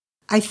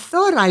I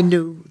thought I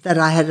knew that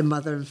I had a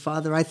mother and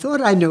father. I thought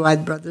I knew I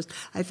had brothers.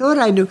 I thought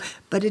I knew,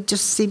 but it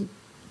just seemed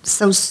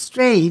so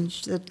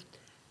strange that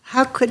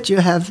how could you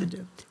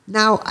have?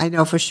 Now I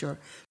know for sure.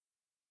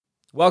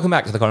 Welcome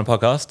back to the Koran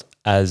Podcast.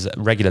 As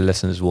regular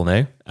listeners will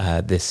know,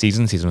 this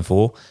season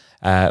 4,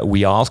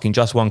 we are asking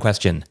just one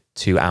question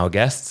to our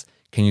guests.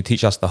 Can you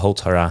teach us the whole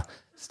Torah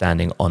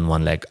standing on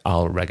one leg,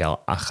 al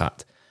regal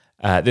achat?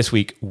 This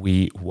week,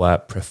 we were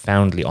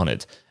profoundly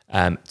honoured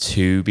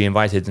to be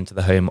invited into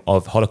the home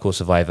of Holocaust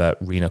survivor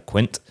Rena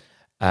Quint,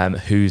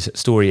 whose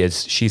story,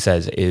 as she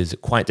says, is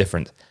quite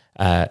different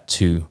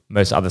to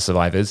most other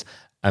survivors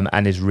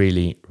and is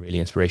really, really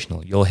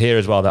inspirational. You'll hear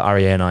as well that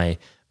Aryeh and I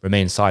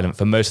remain silent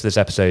for most of this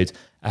episode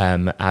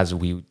as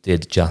we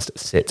did just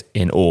sit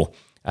in awe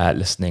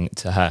listening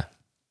to her.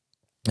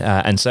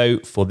 And so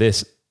for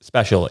this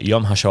special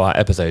Yom HaShoah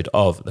episode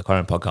of the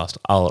Koran Podcast,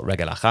 Al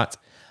Regel Achat,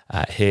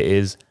 here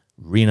is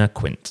Rena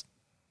Quint.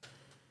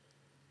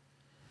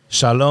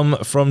 Shalom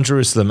from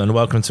Jerusalem and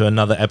welcome to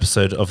another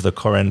episode of the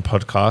Koran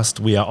Podcast.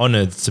 We are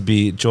honoured to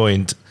be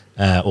joined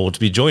to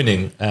be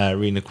joining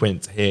Rena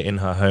Quint here in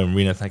her home.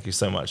 Rena, thank you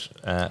so much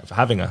for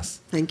having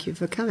us. Thank you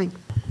for coming.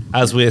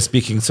 As we're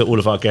speaking to all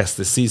of our guests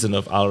this season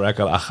of Al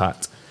Regal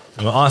Achat,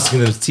 and we're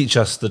asking them to teach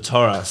us the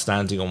Torah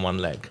standing on one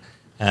leg.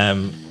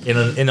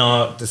 In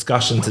our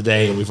discussion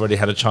today, and we've already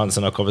had a chance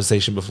in our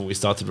conversation before we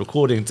started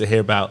recording to hear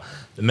about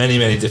the many,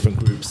 many different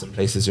groups and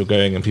places you're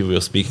going and people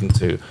you're speaking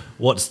to.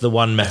 What's the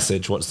one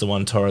message, what's the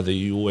one Torah that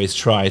you always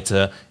try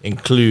to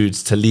include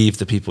to leave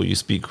the people you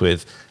speak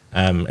with?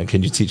 And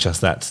can you teach us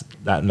that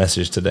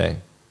message today?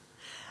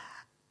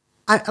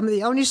 I'm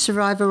the only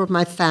survivor of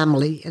my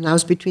family, and I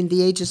was between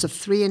the ages of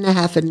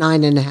 3.5 and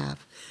 9.5,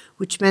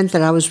 which meant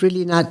that I was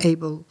really not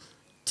able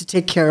to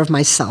take care of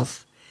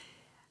myself.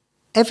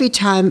 Every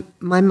time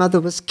my mother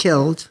was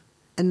killed,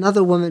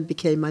 another woman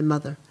became my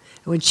mother.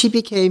 And when she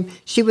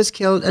was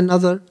killed,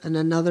 another and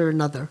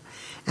another.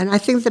 And I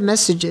think the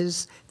message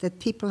is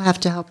that people have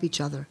to help each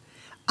other.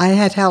 I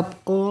had help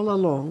all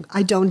along.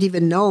 I don't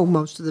even know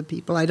most of the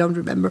people. I don't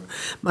remember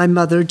my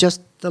mother, just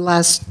the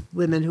last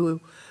women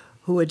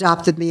who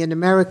adopted me in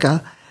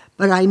America.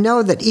 But I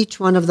know that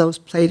each one of those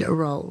played a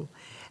role.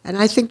 And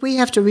I think we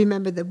have to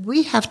remember that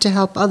we have to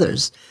help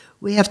others.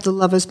 We have to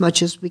love as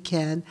much as we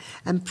can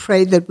and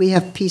pray that we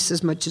have peace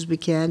as much as we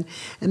can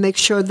and make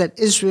sure that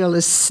Israel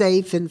is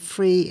safe and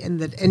free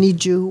and that any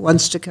Jew who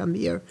wants to come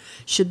here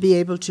should be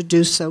able to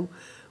do so.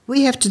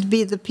 We have to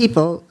be the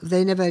people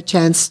they never had a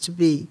chance to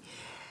be.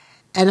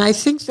 And I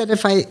think that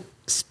if I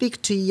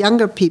speak to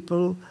younger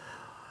people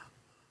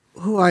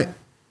who are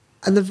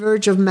on the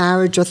verge of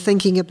marriage or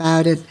thinking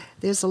about it,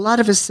 there's a lot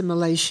of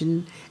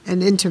assimilation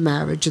and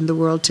intermarriage in the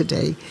world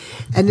today.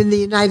 And in the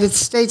United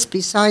States,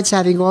 besides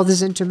having all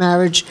this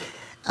intermarriage,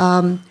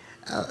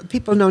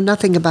 people know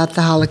nothing about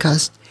the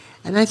Holocaust.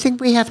 And I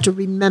think we have to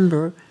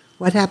remember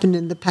what happened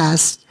in the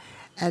past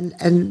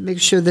and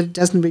make sure that it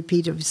doesn't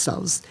repeat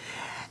itself.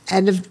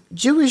 And if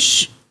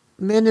Jewish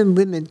men and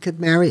women could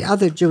marry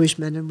other Jewish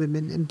men and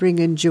women and bring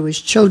in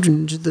Jewish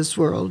children into this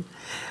world,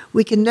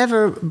 we can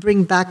never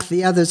bring back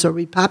the others or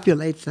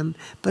repopulate them,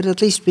 but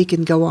at least we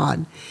can go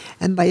on.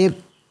 And by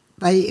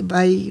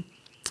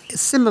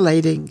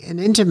assimilating and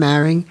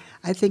intermarrying,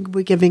 I think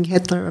we're giving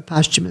Hitler a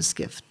posthumous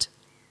gift.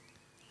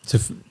 So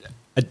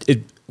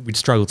we'd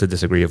struggle to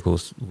disagree, of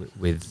course,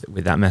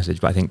 with that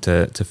message, but I think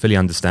to fully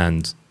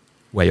understand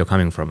where you're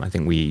coming from, I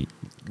think we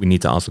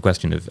need to ask the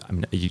question of,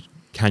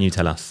 can you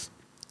tell us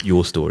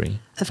your story?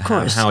 Of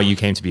course. How you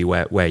came to be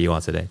where you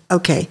are today?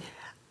 Okay.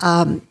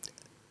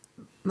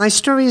 My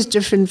story is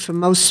different from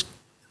most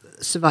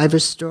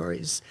survivors'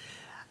 stories.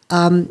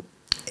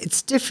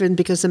 It's different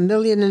because 1.5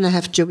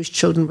 million Jewish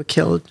children were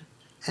killed,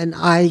 and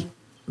I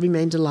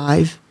remained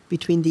alive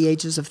between the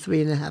ages of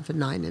 3.5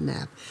 and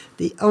 9.5.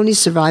 The only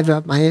survivor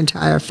of my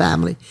entire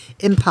family.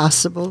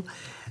 Impossible.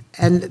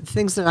 And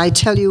things that I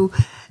tell you,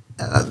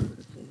 I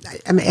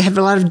have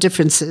a lot of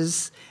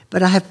differences,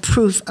 but I have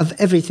proof of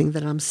everything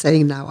that I'm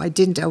saying now. I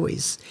didn't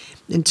always.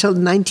 Until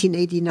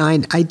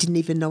 1989, I didn't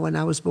even know when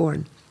I was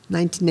born.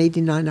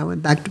 1989, I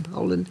went back to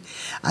Poland.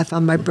 I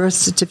found my birth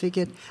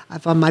certificate. I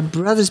found my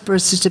brother's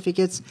birth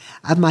certificates.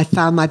 I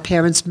found my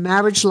parents'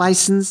 marriage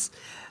license.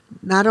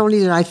 Not only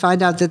did I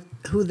find out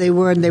who they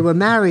were and they were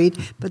married,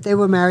 but they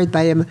were married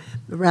by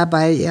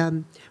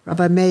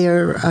Rabbi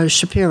Meir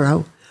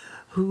Shapiro,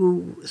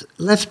 who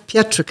left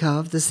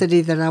Pietrkov, the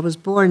city that I was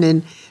born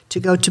in,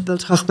 to go to Beit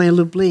Chachmei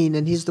Lublin,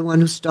 and he's the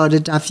one who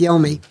started Daf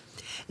Yomi.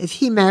 If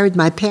he married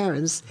my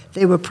parents,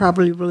 they were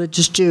probably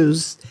religious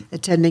Jews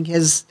attending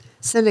his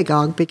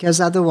synagogue, because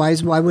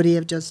otherwise, why would he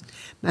have just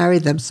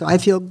married them? So I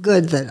feel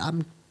good that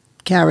I'm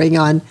carrying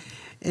on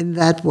in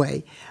that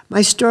way.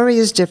 My story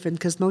is different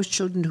because most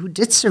children who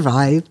did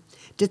survive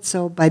did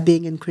so by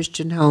being in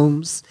Christian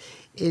homes,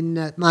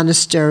 in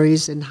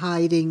monasteries, and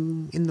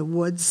hiding in the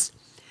woods.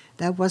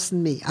 That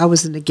wasn't me. I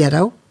was in a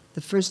ghetto,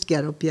 the first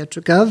ghetto,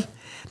 Pietrkov.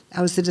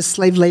 I was in a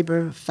slave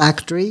labor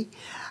factory.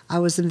 I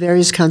was in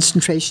various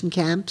concentration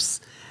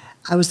camps.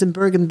 I was in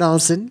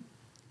Bergen-Belsen.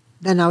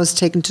 Then I was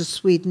taken to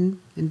Sweden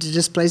into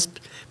displaced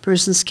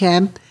persons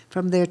camp.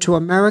 From there to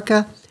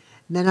America.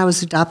 And then I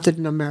was adopted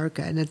in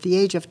America. And at the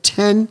age of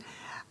 10,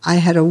 I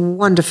had a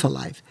wonderful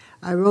life.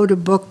 I wrote a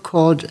book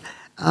called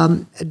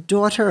A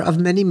Daughter of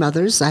Many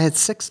Mothers. I had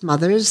 6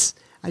 mothers.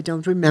 I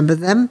don't remember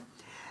them.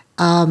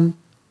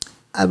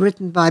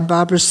 Written by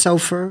Barbara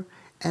Sofer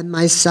and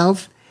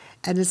myself.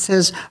 And it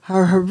says,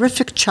 Her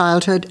Horrific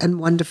Childhood and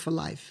Wonderful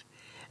Life.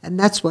 And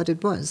that's what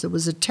it was. It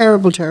was a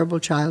terrible, terrible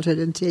childhood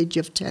until the age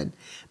of 10.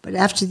 But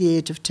after the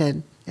age of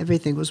 10,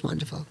 everything was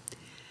wonderful.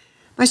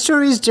 My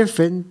story is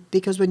different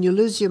because when you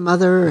lose your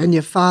mother and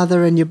your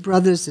father and your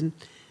brothers and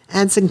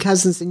aunts and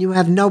cousins and you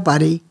have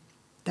nobody,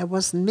 that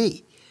wasn't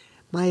me.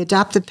 My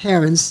adopted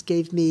parents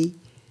gave me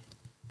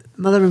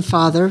mother and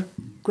father,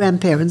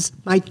 grandparents.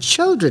 My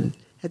children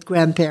had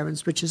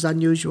grandparents, which is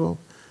unusual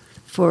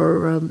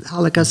for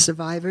Holocaust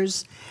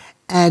survivors.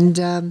 And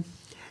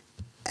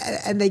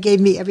they gave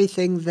me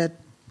everything that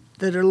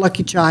a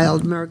lucky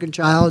child, American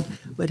child,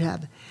 would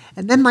have.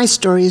 And then my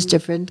story is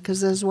different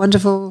because there's a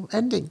wonderful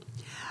ending.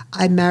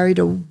 I married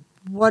a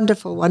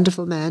wonderful,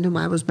 wonderful man whom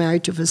I was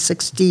married to for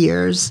 60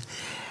 years.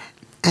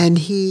 And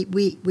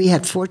we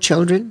had 4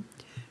 children,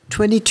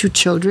 22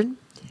 children.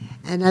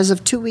 And as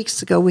of 2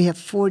 weeks ago, we have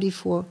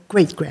 44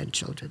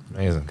 great-grandchildren.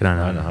 Amazing. Good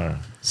on her.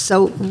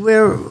 So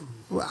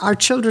our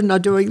children are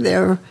doing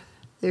their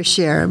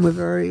share, and we're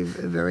very,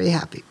 very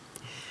happy.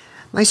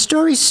 My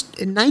story,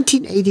 in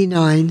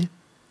 1989,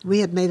 we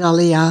had made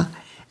Aliyah,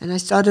 and I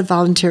started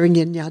volunteering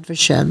in Yad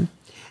Vashem.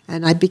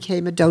 And I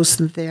became a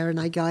docent there, and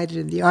I guided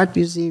in the Art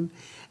Museum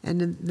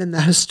and in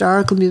the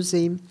Historical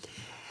Museum.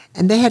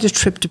 And they had a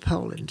trip to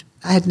Poland.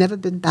 I had never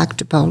been back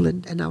to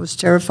Poland, and I was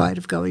terrified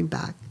of going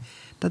back.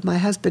 But my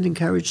husband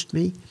encouraged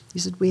me. He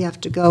said, we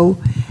have to go,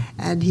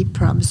 and he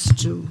promised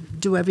to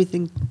do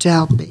everything to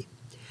help me.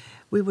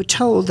 We were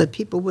told that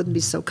people wouldn't be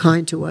so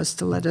kind to us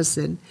to let us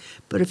in,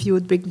 but if you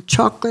would bring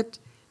chocolate,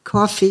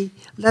 coffee,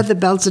 leather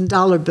belts, and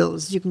dollar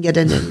bills, you can get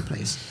in any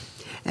place.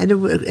 And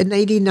in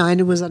 1989,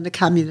 it was under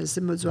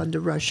communism, it was under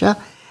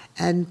Russia,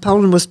 and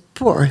Poland was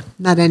poor,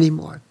 not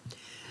anymore.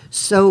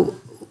 So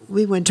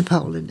we went to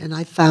Poland, and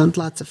I found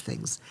lots of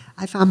things.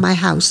 I found my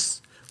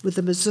house with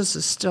the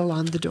mezuzah still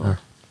on the door.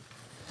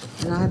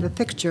 And I have a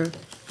picture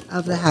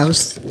of the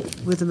house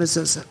with the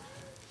mezuzah.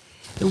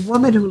 The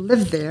woman who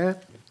lived there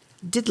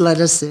did let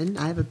us in.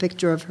 I have a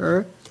picture of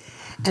her.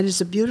 And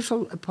it's a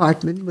beautiful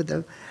apartment with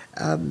a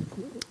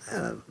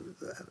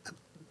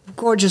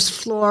gorgeous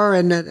floor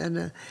and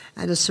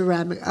a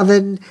ceramic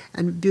oven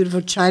and a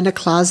beautiful china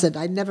closet.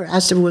 I never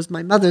asked if it was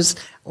my mother's.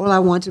 All I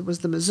wanted was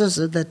the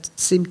mezuzah that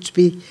seemed to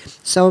be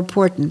so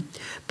important.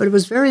 But it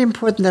was very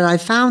important that I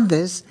found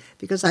this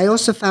because I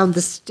also found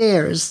the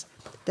stairs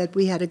that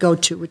we had to go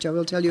to, which I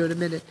will tell you in a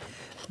minute.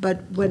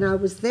 But when I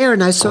was there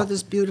and I saw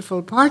this beautiful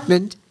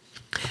apartment,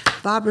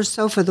 Barbara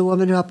Sofer, the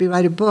woman who helped me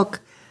write a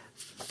book,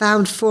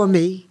 found for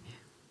me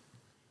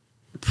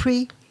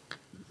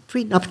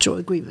prenuptial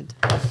agreement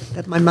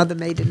that my mother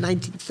made in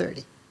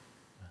 1930.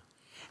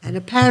 And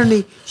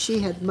apparently she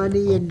had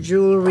money and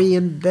jewelry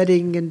and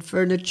bedding and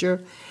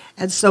furniture.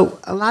 And so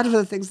a lot of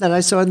the things that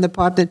I saw in the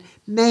apartment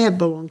may have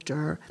belonged to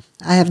her.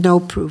 I have no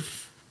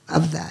proof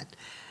of that.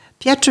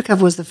 Pietrków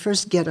was the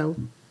first ghetto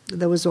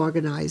that was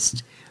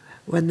organized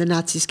when the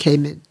Nazis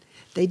came in.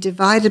 They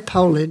divided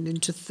Poland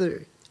into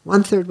thirds.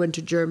 1/3 went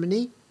to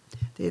Germany,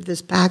 they had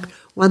this pact,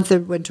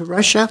 1/3 went to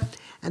Russia,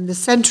 and the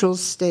central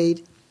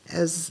stayed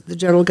as the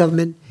general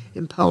government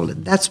in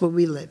Poland. That's where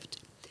we lived.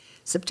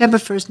 September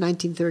 1st,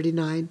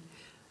 1939,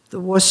 the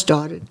war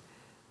started.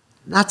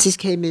 Nazis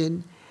came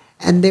in,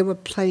 and there were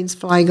planes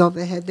flying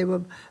overhead. There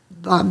were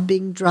bombs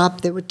being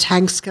dropped. There were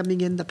tanks coming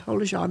in. The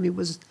Polish army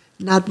was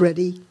not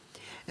ready,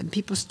 and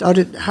people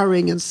started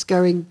hurrying and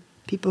scurrying.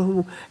 People who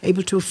were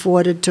able to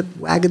afford it took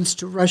wagons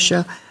to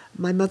Russia.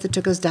 My mother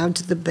took us down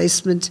to the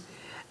basement.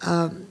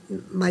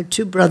 My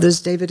 2 brothers,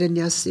 David and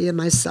Yossi, and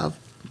myself,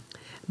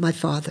 my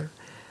father.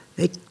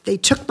 They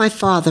took my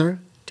father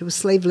to a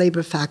slave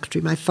labor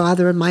factory. My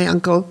father and my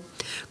uncle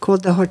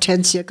called the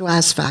Hortensia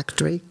Glass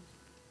Factory,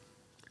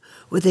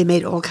 where they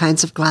made all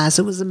kinds of glass.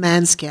 It was a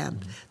man's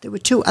camp. There were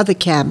 2 other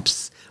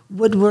camps,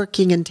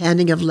 woodworking and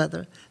tanning of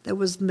leather. That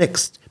was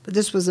mixed. But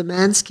this was a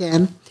man's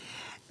camp.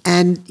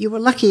 And you were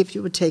lucky if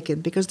you were taken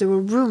because there were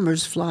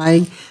rumors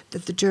flying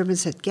that the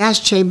Germans had gas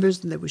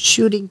chambers and they were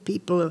shooting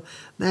people,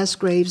 mass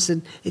graves.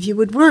 And if you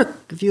would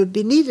work, if you would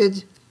be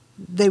needed,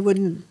 they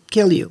wouldn't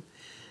kill you.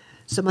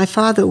 So my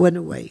father went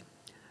away.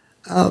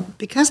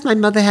 Because my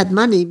mother had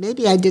money,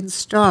 maybe I didn't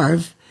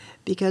starve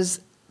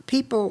because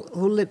people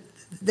who lived,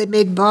 they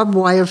made barbed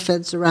wire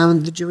fence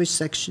around the Jewish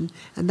section,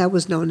 and that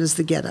was known as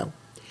the ghetto.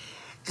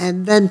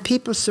 And then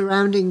people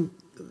surrounding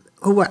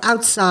who were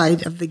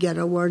outside of the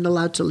ghetto weren't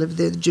allowed to live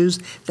there, the Jews.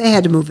 They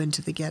had to move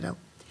into the ghetto.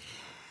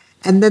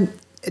 And then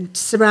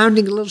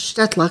surrounding little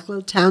shtetl,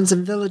 little towns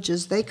and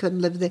villages, they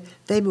couldn't live there.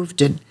 They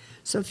moved in.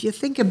 So if you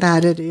think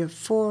about it, you have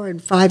 4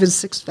 and 5 and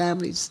 6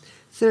 families,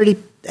 30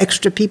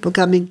 extra people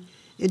coming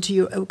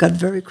into it got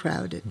very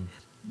crowded.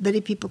 many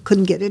people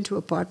couldn't get into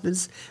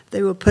apartments.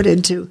 They were put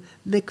into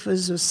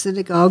mikvahs or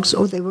synagogues,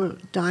 or they were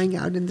dying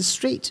out in the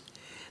street.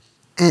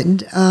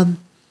 And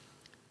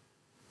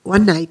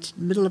one night,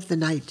 middle of the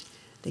night,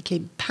 they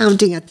came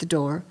pounding at the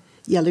door,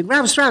 yelling,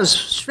 "Rouse, rouse,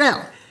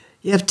 Shrel!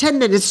 You have 10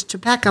 minutes to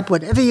pack up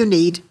whatever you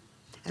need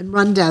and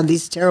run down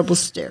these terrible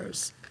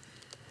stairs."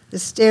 The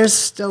stairs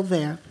still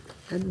there.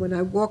 And when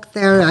I walked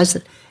there, I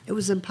said, it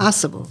was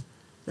impossible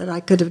that I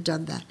could have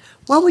done that.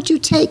 What would you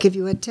take if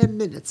you had 10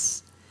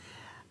 minutes?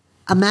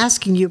 I'm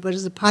asking you, but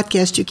as a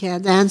podcast, you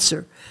can't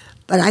answer.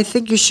 But I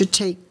think you should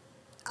take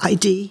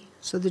ID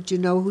so that you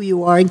know who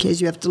you are in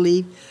case you have to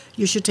leave.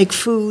 You should take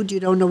food. You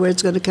don't know where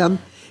it's going to come.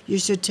 You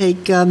should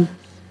take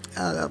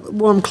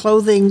warm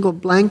clothing or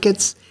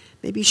blankets.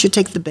 Maybe you should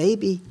take the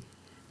baby.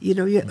 You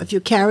know, if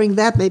you're carrying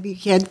that, maybe you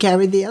can't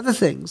carry the other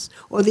things.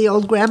 Or the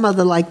old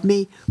grandmother like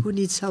me who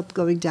needs help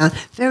going down.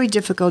 Very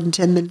difficult in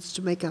 10 minutes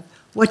to make up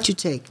what you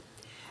take.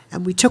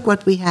 And we took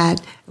what we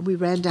had, and we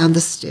ran down the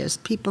stairs.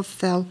 People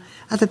fell.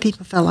 Other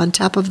people fell on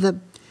top of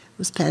them. It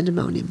was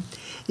pandemonium.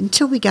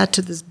 Until we got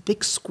to this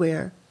big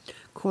square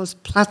called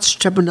Platz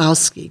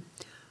Trybunalski.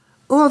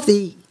 All of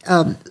the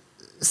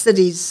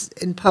cities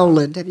in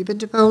Poland. Have you been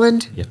to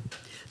Poland? Yeah.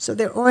 So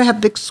they all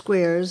have big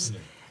squares. Yeah.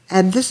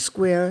 And this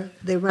square,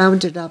 they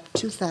rounded up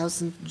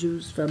 2,000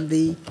 Jews from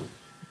the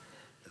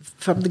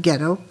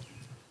ghetto.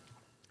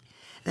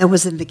 That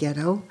was in the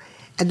ghetto.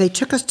 And they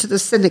took us to the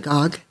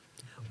synagogue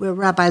where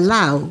Rabbi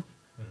Lau,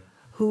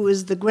 who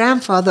is the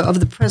grandfather of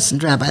the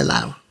present Rabbi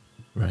Lau.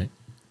 Right.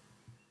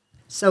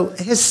 So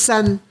his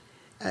son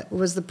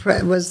was the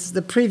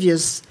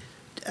previous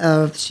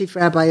chief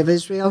rabbi of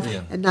Israel,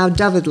 yeah. And now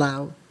David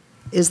Lau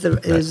is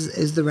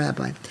the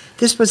rabbi.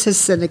 This was his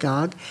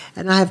synagogue,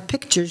 and I have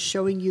pictures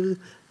showing you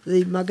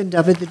the Magen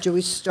David, the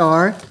Jewish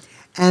star,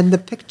 and the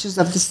pictures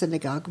of the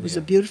synagogue. It was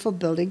a beautiful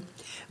building.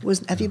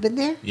 Have you been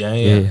there?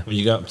 Yeah. When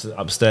you go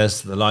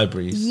upstairs to the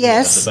libraries,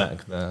 yes, at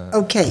the back.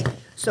 Okay,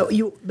 so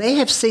you may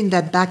have seen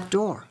that back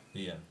door.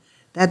 Yeah.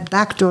 That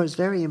back door is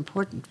very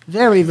important,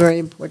 very, very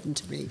important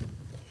to me.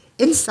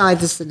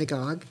 Inside the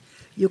synagogue,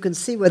 you can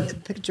see with the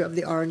picture of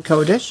the Aron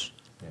Kodesh,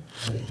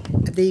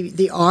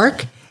 the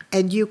Ark,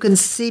 and you can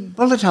see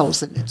bullet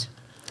holes in it.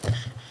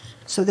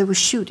 So they were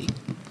shooting.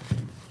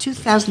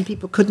 2,000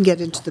 people couldn't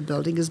get into the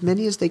building. As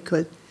many as they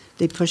could,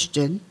 they pushed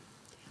in.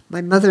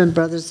 My mother and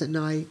brothers and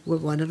I were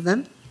one of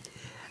them.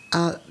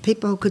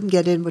 People who couldn't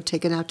get in were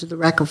taken out to the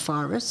Rackham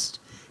Forest.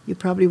 You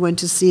probably went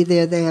to see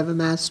there. They have a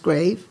mass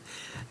grave.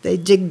 They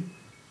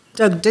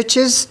dug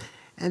ditches,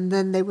 and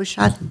then they were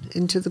shot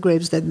into the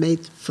graves they'd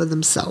made for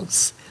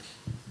themselves.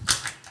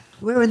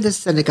 We're in this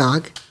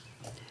synagogue,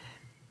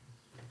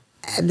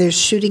 and there's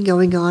shooting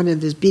going on,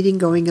 and there's beating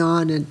going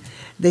on, and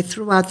they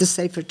threw out the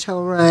Sefer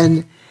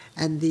Torah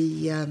and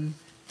the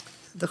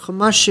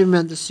Chumashim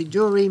and the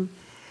Sidurim,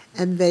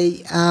 and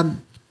they, I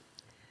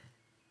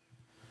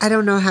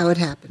don't know how it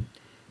happened.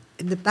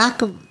 In the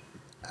back of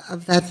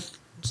that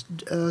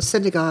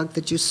synagogue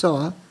that you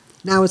saw,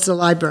 now it's a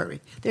library.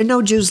 There are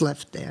no Jews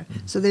left there,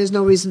 so there's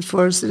no reason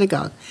for a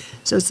synagogue.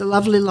 So it's a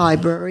lovely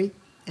library,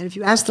 and if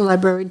you ask the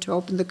librarian to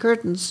open the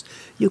curtains,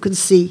 you can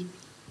see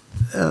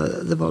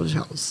the bullet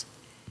holes.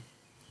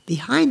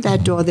 Behind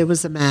that door there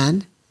was a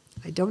man.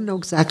 I don't know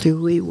exactly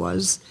who he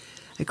was.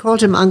 I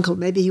called him uncle.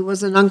 Maybe he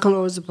was an uncle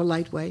or was a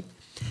polite way.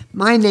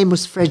 My name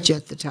was Fredja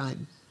at the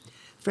time.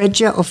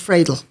 Fredja or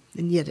Fredel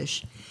in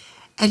Yiddish.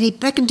 And he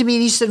beckoned to me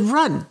and he said,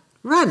 "Run,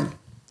 run."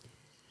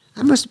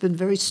 I must have been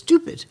very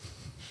stupid.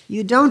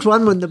 You don't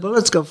run when the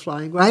bullets go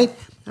flying, right?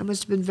 I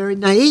must have been very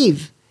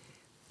naive.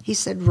 He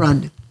said,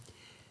 "Run."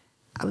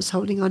 I was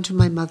holding on to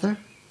my mother,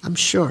 I'm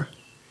sure.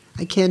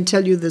 I can't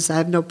tell you this, I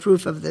have no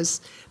proof of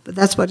this, but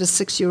that's what a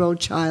 6-year-old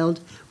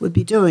child would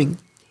be doing.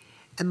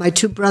 And my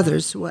two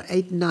brothers, who were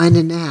 8 and 9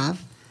 and a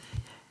half,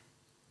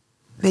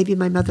 maybe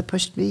my mother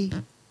pushed me,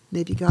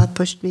 maybe God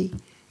pushed me.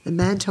 The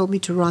man told me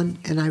to run,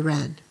 and I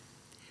ran.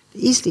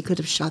 They easily could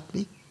have shot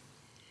me.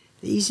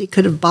 They easily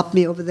could have bopped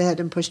me over the head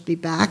and pushed me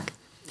back.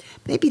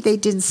 Maybe they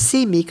didn't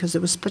see me because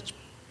there was such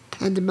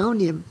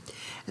pandemonium,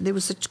 and there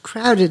was such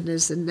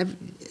crowdedness,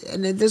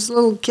 and this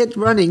little kid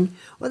running.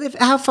 Well,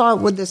 how far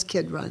would this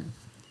kid run?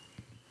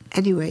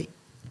 Anyway,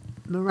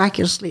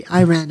 miraculously,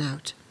 I ran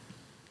out.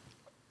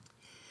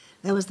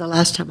 That was the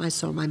last time I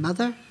saw my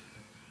mother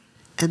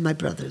and my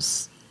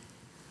brothers.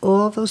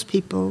 All those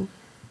people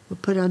were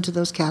put onto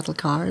those cattle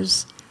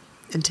cars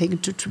and taken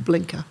to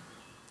Treblinka.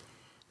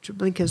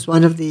 Treblinka is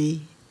one of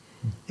the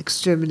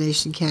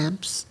extermination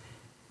camps.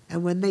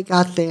 And when they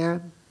got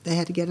there, they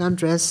had to get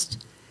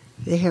undressed.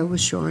 Their hair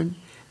was shorn.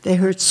 They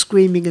heard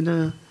screaming in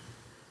a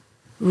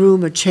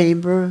room, a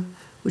chamber,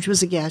 which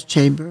was a gas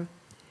chamber.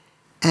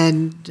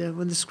 And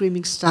when the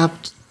screaming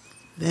stopped,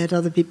 they had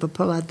other people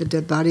pull out the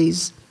dead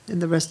bodies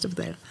and the rest of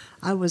them.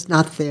 I was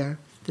not there.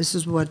 This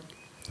is what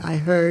I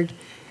heard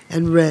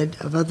and read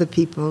of other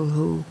people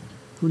who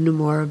knew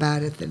more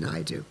about it than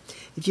I do.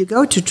 If you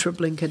go to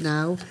Treblinka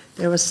now,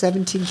 there are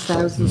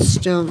 17,000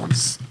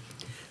 stones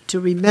to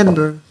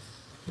remember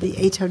the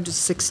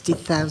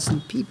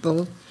 860,000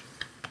 people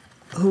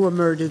who were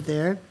murdered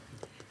there.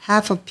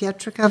 half of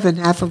Pietrków and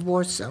half of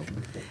Warsaw.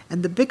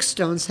 And the big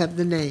stones have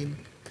the name.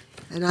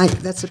 And I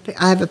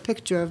have a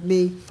picture of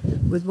me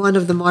with one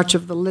of the March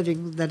of the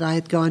Living that I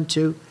had gone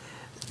to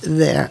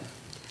there.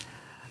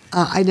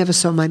 I never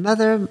saw my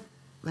mother,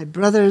 my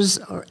brothers,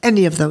 or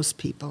any of those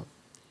people.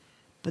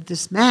 But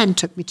this man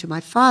took me to my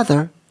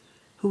father,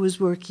 who was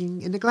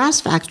working in a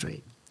glass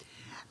factory.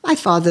 My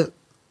father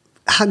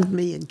hugged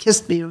me and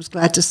kissed me and was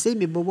glad to see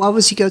me, but what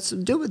was he going to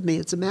do with me?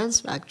 It's a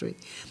man's factory.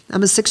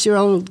 I'm a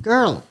 6-year-old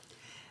girl.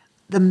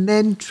 The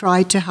men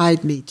tried to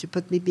hide me, to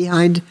put me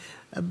behind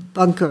a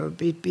bunker,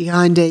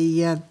 behind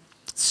a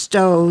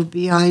stove,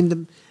 behind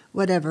them,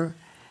 whatever.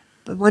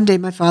 But one day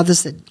my father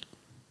said,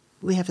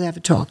 we have to have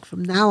a talk.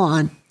 From now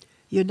on,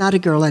 you're not a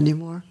girl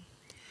anymore,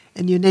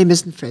 and your name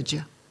isn't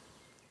Fredja.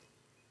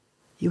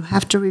 You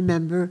have to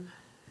remember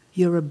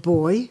you're a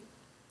boy,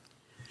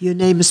 your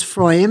name is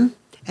Froyam,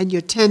 and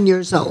you're 10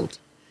 years old.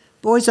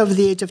 Boys over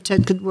the age of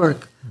 10 could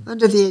work.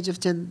 Under the age of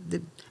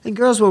 10, and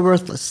girls were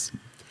worthless.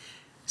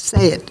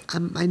 Say it.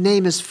 My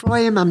name is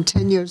Froyam, I'm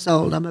 10 years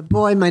old. I'm a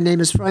boy, my name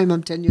is Froyam,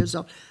 I'm 10 years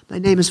old. My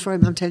name is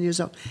Froyam, I'm 10 years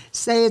old.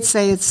 Say it,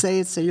 say it, say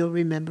it, so you'll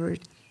remember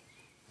it.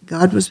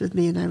 God was with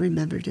me and I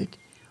remembered it.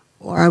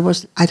 Or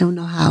I don't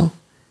know how,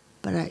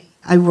 but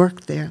I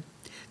worked there.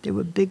 There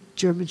were big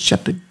German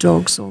Shepherd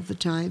dogs all the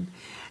time,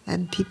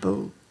 and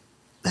people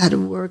had to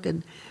work,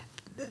 and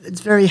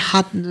it's very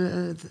hot,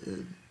 and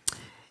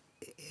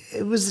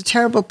it was a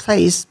terrible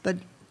place, but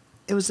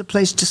it was a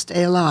place to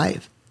stay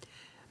alive.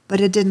 But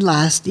it didn't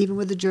last. Even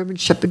with the German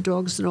Shepherd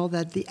dogs and all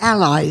that, the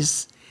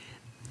Allies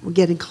were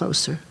getting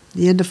closer,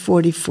 the end of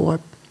 1944.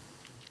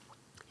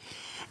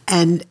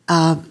 And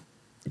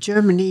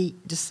Germany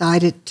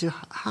decided to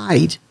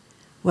hide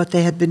what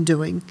they had been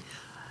doing.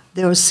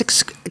 There were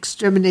 6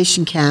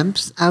 extermination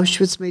camps,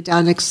 Auschwitz,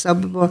 Majdanek,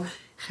 Sobibor,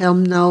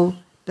 Chelmno,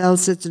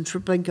 Belzec, and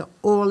Treblinka,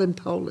 all in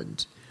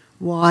Poland.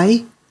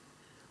 Why?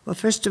 Well,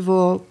 first of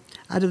all,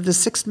 out of the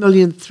 6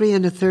 million,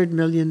 3.25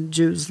 million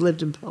Jews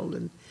lived in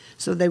Poland,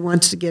 so they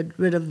wanted to get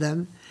rid of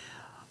them.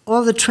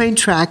 All the train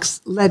tracks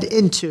led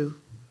into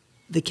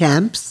the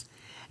camps,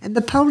 and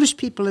the Polish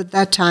people at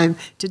that time,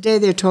 today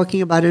they're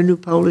talking about a new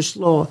Polish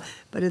law,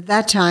 but at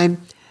that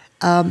time,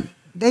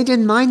 they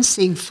didn't mind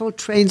seeing full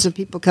trains of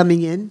people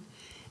coming in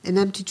and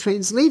empty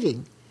trains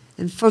leaving.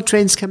 And full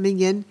trains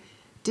coming in,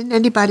 didn't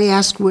anybody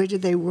ask where do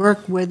they work,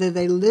 where do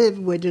they live,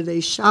 where do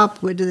they shop,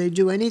 where do they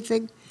do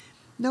anything?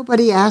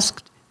 Nobody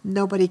asked,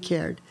 nobody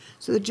cared.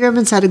 So the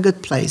Germans had a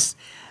good place.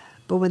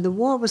 But when the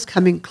war was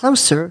coming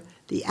closer,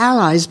 the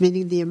Allies,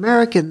 meaning the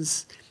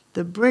Americans,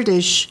 the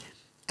British,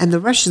 and the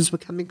Russians were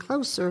coming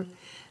closer,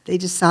 they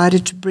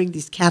decided to bring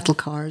these cattle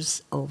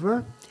cars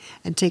over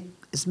and take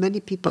as many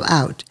people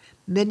out.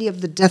 Many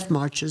of the death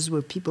marches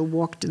where people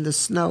walked in the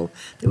snow,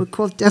 they were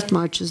called death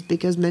marches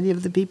because many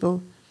of the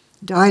people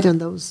died on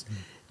those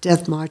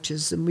death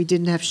marches, and we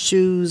didn't have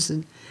shoes,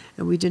 and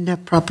we didn't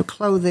have proper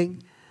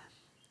clothing.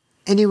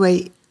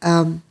 Anyway,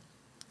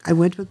 I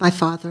went with my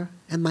father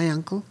and my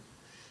uncle,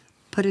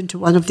 put into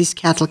one of these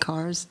cattle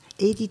cars.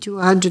 80 to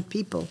 100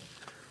 people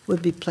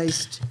would be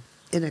placed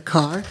in a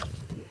car,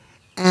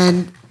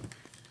 and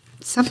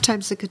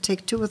sometimes it could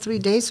take 2 or 3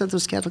 days for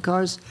those cattle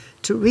cars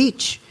to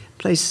reach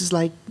places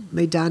like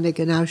Majdanek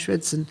and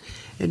Auschwitz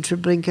and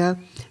Treblinka.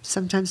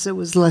 Sometimes there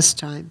was less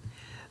time.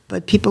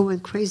 But people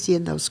went crazy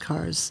in those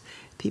cars.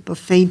 People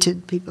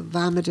fainted, people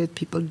vomited,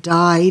 people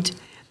died.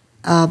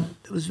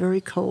 It was very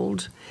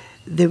cold.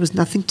 There was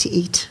nothing to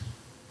eat,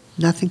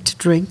 nothing to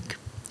drink,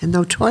 and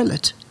no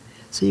toilet.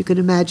 So you can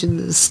imagine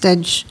the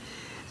stench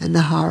and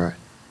the horror.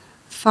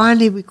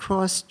 Finally, we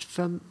crossed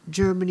from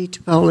Germany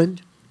to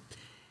Poland,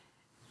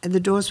 and the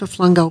doors were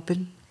flung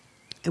open,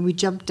 and we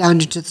jumped down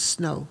into the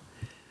snow.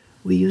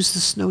 We used the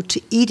snow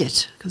to eat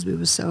it because we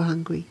were so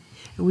hungry,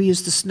 and we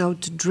used the snow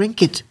to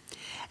drink it.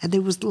 And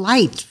there was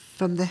light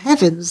from the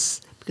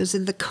heavens because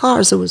in the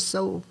cars it was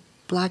so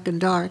black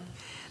and dark.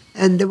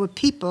 And there were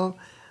people,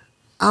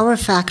 our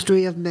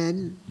factory of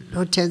men,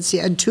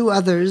 Hortensia, and 2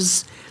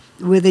 others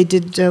where they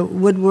did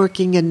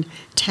woodworking and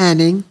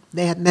tanning.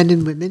 They had men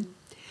and women.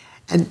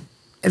 And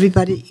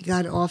everybody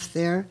got off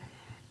there.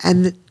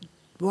 And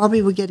while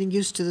we were getting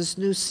used to this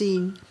new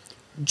scene,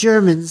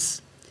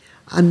 Germans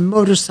on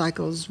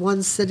motorcycles,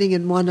 one sitting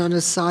and one on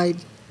a side.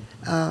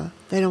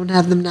 They don't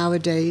have them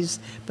nowadays,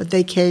 but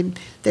they came.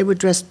 They were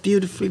dressed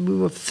beautifully. We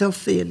were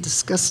filthy and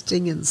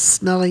disgusting and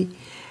smelly.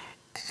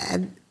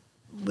 And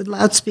with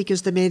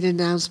loudspeakers, they made an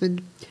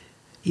announcement,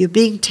 you're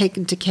being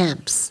taken to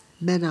camps.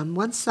 Men on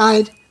one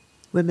side,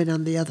 women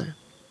on the other.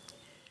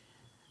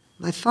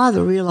 My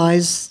father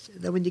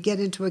realized that when you get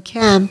into a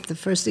camp, the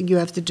first thing you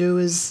have to do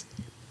is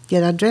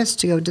get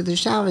undressed to go into the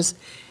showers.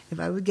 If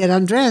I would get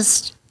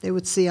undressed, they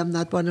would see I'm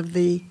not one of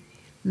the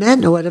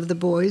men or one of the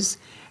boys,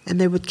 and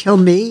they would kill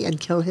me and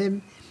kill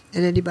him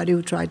and anybody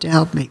who tried to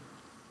help me.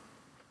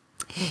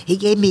 He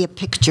gave me a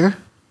picture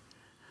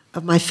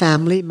of my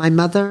family, my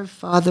mother,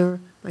 father,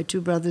 my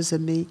 2 brothers,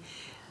 and me.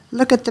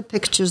 Look at the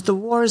pictures. The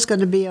war is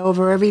going to be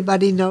over.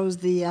 Everybody knows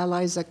the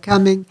Allies are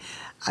coming.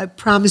 I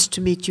promise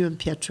to meet you in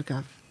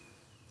Pietrków.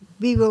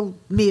 we will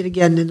meet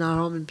again in our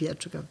home in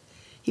Pietrograd.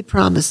 He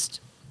promised.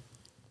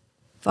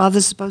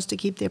 Fathers supposed to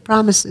keep their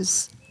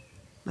promises.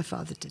 My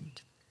father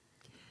didn't.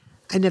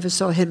 I never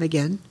saw him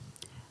again.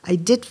 I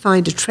did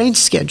find a train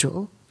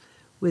schedule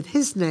with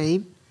his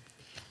name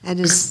and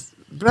his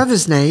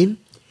brother's name,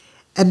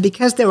 and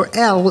because they were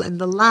L and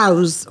the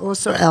Laus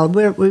also L,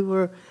 we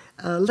were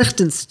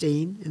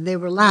Liechtenstein and they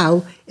were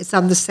Lau, it's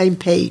on the same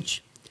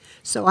page.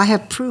 So I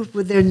have proof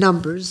with their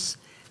numbers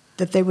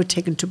that they were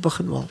taken to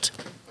Buchenwald.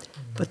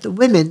 But the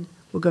women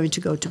were going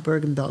to go to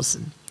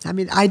Bergen-Belsen. I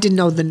mean, I didn't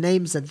know the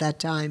names at that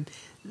time.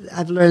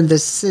 I've learned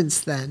this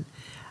since then.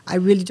 I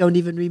really don't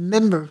even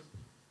remember.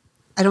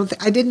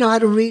 I didn't know how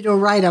to read or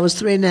write. I was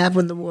 3.5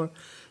 when the war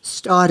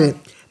started.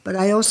 But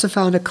I also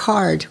found a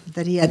card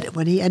that he had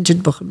when he entered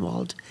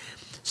Buchenwald.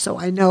 So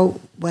I know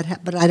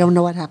but I don't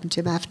know what happened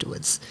to him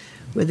afterwards,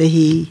 whether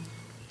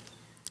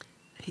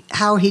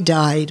how he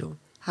died or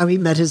how he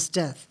met his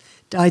death.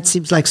 Died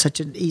seems like such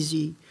an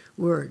easy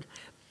word.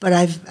 But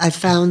I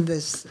found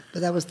this,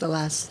 but that was the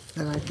last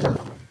that I found.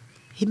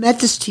 He met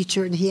this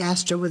teacher and he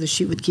asked her whether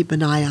she would keep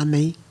an eye on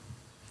me.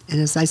 And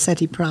as I said,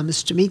 he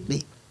promised to meet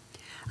me.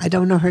 I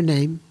don't know her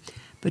name,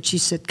 but she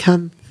said,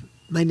 come,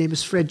 my name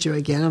is Fredja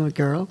again, I'm a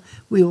girl.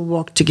 We will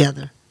walk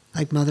together,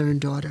 like mother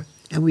and daughter.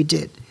 And we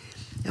did.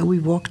 And we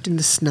walked in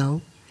the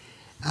snow.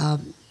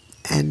 While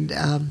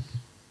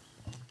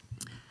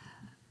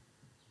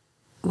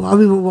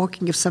we were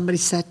walking, if somebody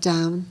sat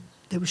down,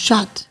 they were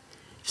shot.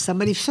 If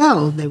somebody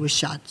fell, they were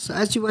shot. So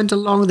as you went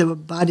along, there were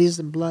bodies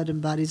and blood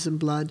and bodies and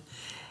blood.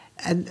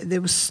 And there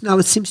was snow.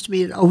 It seems to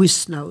me it always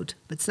snowed,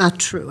 but it's not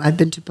true. I've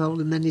been to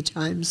Poland many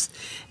times.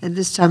 And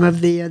this time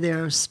of the year,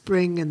 there's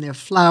spring and there are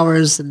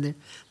flowers and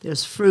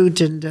there's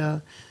fruit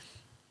and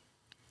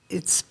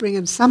it's spring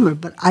and summer.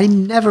 But I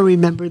never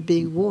remember it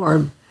being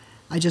warm.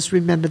 I just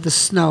remember the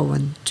snow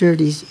and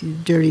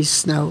dirty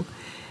snow.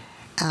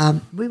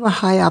 We were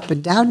high up,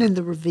 and down in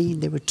the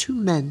ravine, there were 2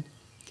 men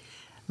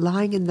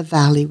lying in the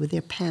valley with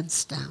their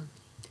pants down.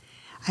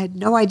 I had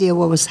no idea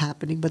what was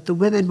happening, but the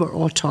women were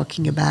all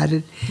talking about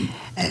it.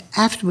 And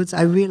afterwards,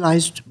 I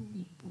realized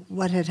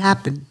what had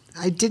happened.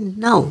 I didn't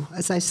know.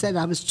 As I said,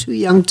 I was too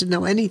young to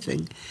know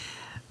anything.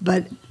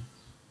 But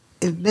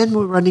if men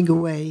were running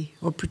away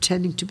or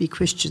pretending to be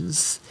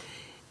Christians,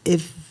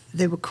 if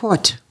they were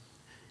caught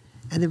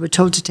and they were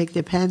told to take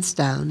their pants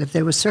down, if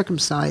they were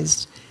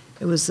circumcised,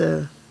 it was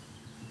a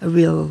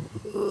real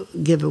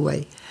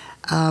giveaway.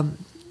 I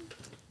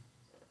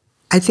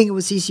think it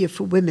was easier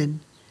for women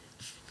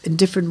in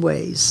different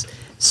ways.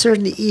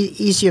 Certainly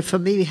easier for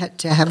me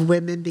to have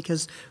women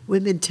because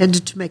women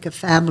tended to make a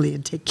family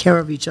and take care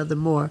of each other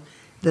more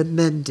than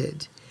men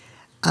did.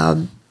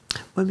 When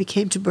we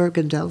came to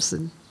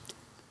Bergen-Belsen,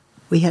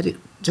 we had to,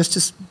 just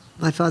as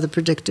my father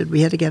predicted,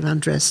 we had to get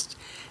undressed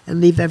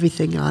and leave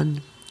everything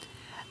on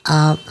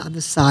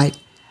the side,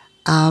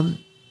 on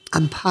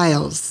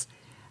piles.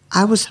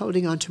 I was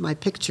holding on to my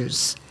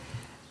pictures.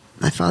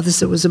 My father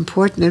said it was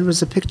important. It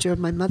was a picture of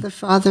my mother,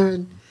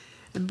 father,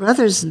 and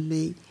brothers and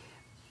me.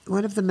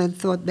 One of the men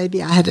thought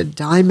maybe I had a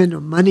diamond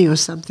or money or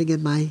something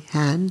in my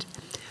hand,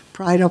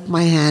 pried up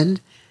my hand.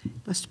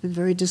 Must have been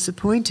very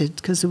disappointed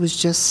because it was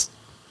just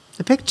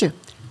a picture.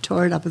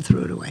 Tore it up and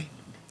threw it away.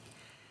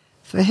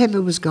 For him,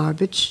 it was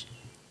garbage.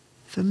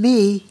 For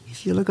me,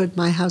 if you look at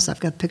my house,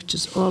 I've got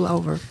pictures all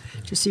over.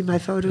 Do you see my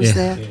photos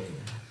there? Yeah.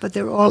 But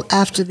they're all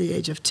after the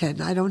age of 10.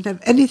 I don't have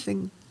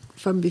anything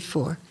from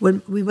before.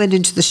 When we went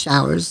into the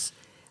showers,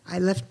 I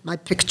left my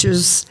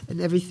pictures and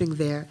everything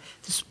there.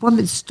 This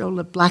woman stole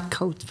a black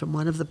coat from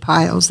one of the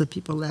piles that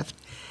people left.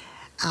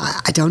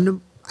 I don't know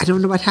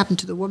what happened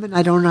to the woman.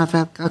 I don't know if I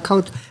have a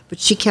coat,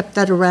 but she kept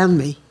that around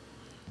me,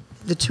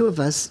 the 2 of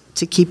us,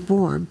 to keep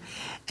warm.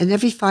 And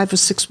every 5 or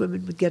 6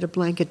 women would get a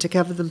blanket to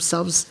cover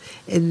themselves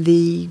in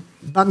the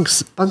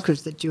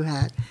bunkers that you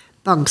had,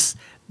 bunks.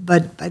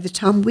 But by the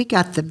time we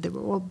got them, they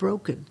were all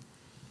broken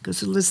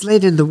because it was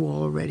late in the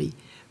war already.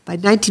 By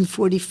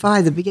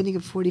 1945, the beginning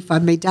of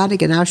 45,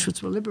 Majdanek and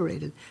Auschwitz were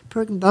liberated.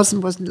 Bergen-Belsen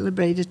wasn't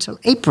liberated till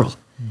April.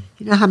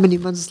 You know how many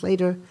months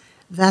later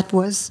that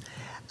was?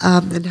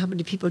 And how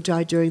many people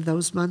died during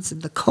those months in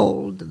the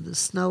cold and the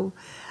snow.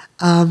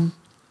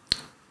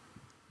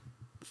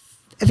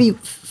 Every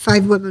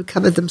 5 women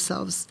covered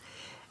themselves.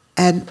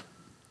 And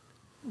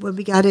when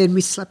we got in,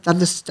 we slept on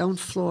the stone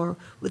floor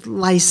with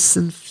lice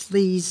and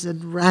fleas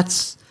and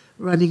rats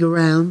running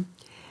around.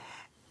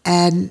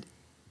 And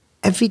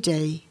every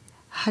day,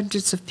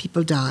 hundreds of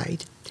people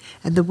died.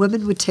 And the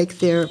women would take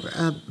their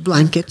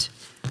blanket,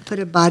 put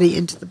a body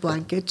into the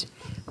blanket,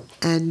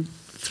 and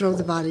throw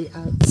the body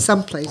out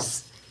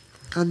someplace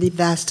on the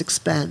vast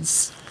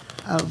expanse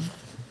of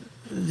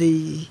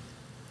the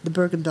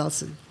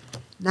Bergen-Belsen.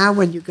 Now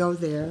when you go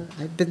there,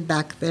 I've been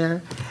back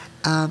there,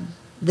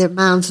 their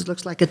mounds, it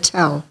looks like a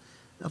tell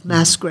of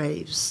mass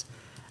graves.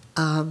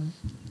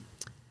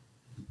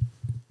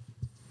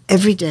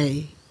 Every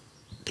day,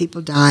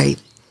 people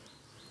died.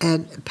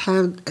 And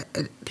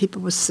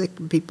people were sick,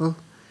 and it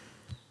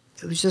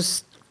was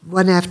just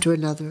one after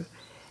another.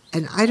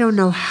 And I don't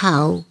know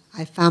how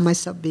I found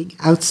myself being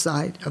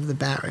outside of the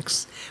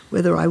barracks,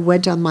 whether I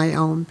went on my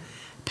own.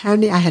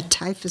 Apparently I had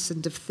typhus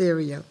and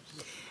diphtheria.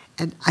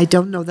 And I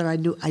don't know that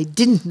I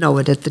didn't know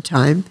it at the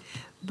time,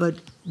 but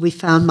we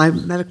found my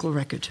medical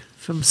record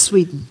from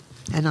Sweden,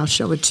 and I'll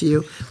show it to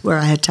you, where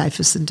I had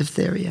typhus and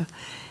diphtheria.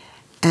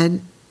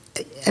 And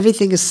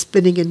everything is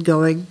spinning and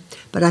going,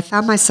 but I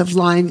found myself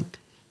lying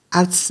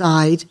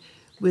outside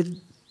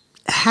with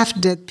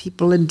half-dead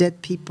people,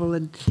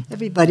 and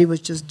everybody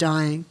was just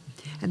dying.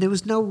 And there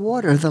was no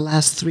water the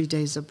last 3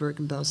 days of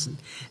Bergen-Belsen.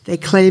 They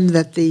claimed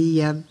that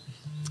the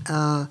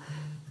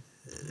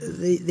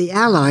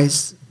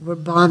Allies were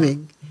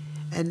bombing,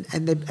 and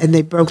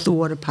they broke the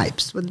water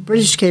pipes. When the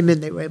British came in,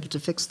 they were able to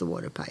fix the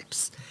water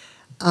pipes.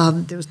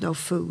 There was no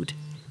food.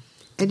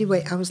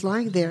 Anyway, I was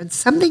lying there, and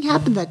something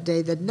happened that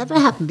day that never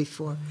happened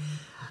before.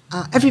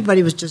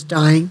 Everybody was just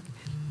dying,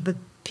 but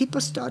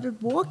people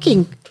started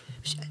walking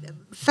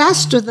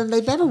faster than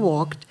they've ever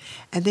walked,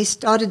 and they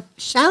started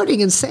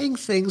shouting and saying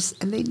things,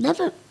 and they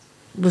never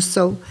was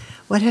so.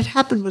 What had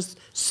happened was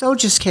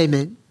soldiers came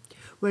in,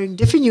 wearing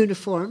different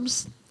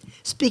uniforms,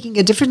 speaking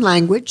a different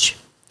language,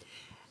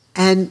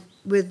 and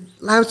with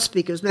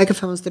loudspeakers,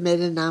 megaphones, they made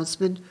an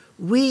announcement: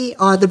 "We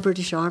are the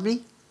British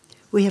Army.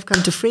 We have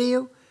come to free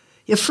you.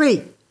 You're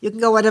free. You can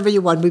go whatever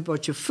you want. We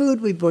brought you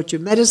food. We brought you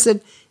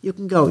medicine. You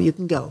can go. You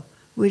can go."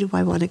 Where do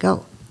I want to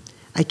go?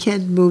 I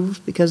can't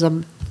move because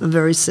I'm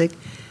very sick.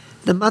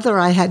 The mother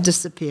I had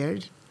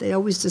disappeared. They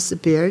always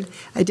disappeared.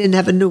 I didn't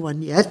have a new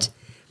one yet,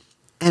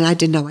 and I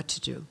didn't know what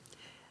to do.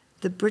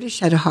 The British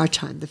had a hard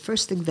time. The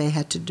first thing they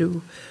had to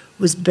do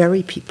was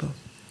bury people.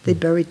 They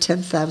buried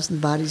 10,000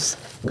 bodies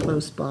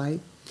close by.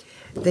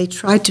 They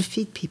tried to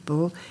feed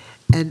people,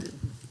 and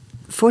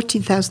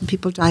 14,000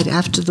 people died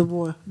after the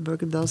war in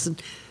Bergen-Belsen.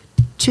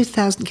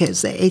 2,000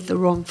 kids, they ate the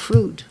wrong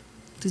food.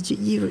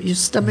 Your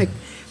stomach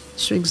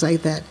shrinks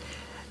like that.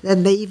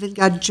 Then they even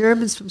got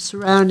Germans from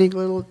surrounding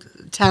little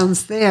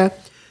towns there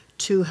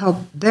to help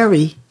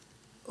bury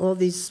all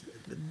these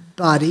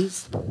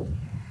bodies.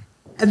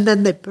 And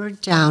then they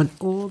burnt down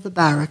all the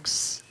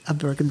barracks of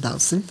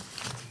Bergen-Belsen,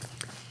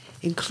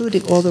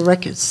 including all the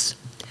records.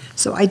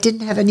 So I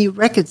didn't have any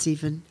records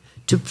even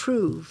to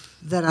prove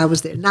that I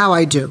was there. Now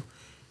I do.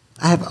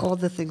 I have all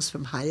the things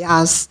from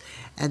Hayas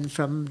and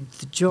from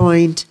the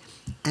Joint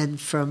and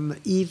from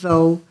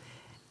Evo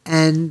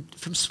and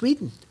from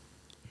Sweden,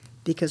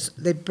 because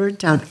they burnt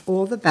down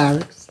all the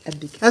barracks, and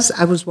because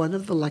I was one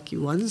of the lucky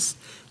ones,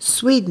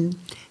 Sweden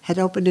had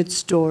opened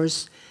its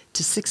doors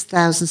to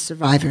 6,000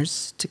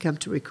 survivors to come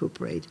to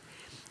recuperate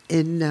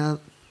in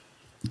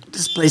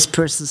displaced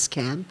persons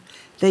camp.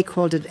 They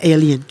called it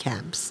alien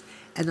camps.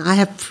 And I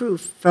have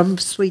proof from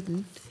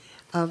Sweden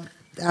that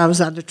I was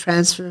under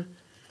transfer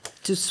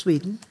to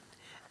Sweden.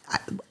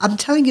 I'm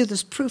telling you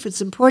this proof.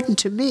 It's important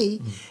to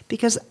me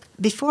because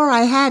before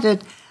I had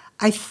it,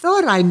 I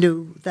thought I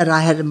knew that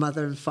I had a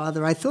mother and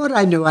father. I thought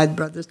I knew I had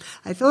brothers.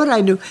 I thought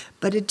I knew,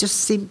 but it just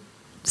seemed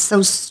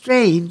so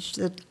strange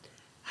that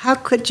how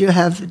could you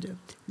have?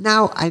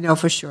 Now I know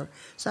for sure.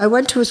 So I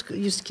went to a school.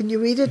 Can you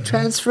read it? A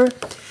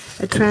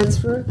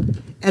transfer.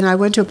 And I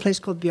went to a place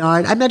called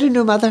Bjard. I met a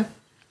new mother,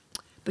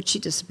 but she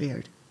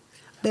disappeared.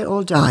 They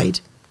all died.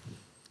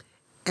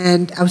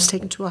 And I was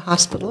taken to a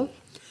hospital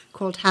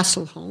called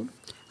Hasselholm.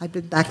 I've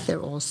been back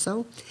there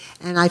also.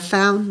 And I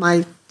found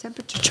my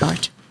temperature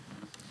chart.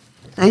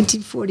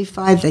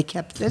 1945, they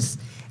kept this.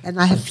 And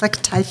I had fleck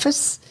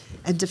typhus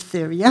and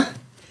diphtheria.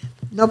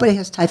 Nobody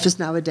has typhus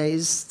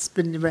nowadays. It's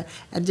been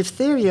and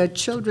diphtheria,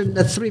 children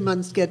at 3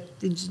 months get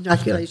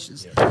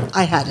inoculations.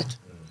 I had it.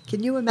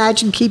 Can you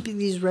imagine keeping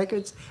these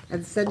records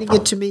and sending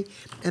it to me?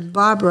 And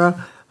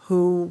Barbara,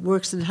 who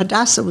works in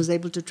Hadassah, was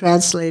able to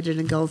translate it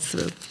and go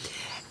through.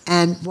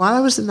 And while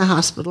I was in the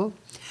hospital,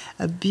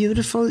 a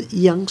beautiful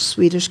young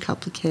Swedish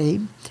couple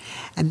came,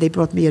 and they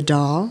brought me a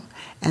doll,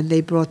 and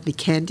they brought me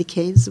candy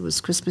canes. It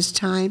was Christmas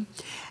time,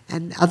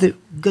 and other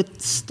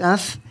good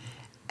stuff.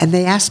 And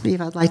they asked me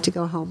if I'd like to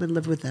go home and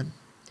live with them.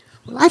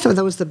 Well, I thought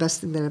that was the best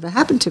thing that ever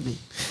happened to me.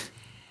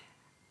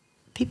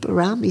 People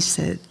around me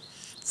said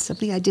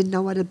something I didn't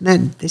know what it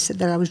meant. They said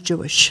that I was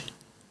Jewish.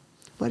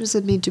 What does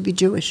it mean to be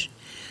Jewish?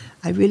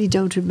 I really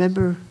don't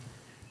remember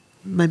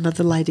my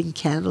mother lighting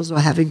candles or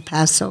having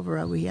Passover.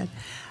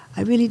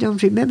 I really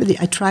don't remember.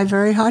 I try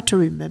very hard to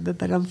remember,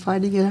 but I'm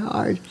finding it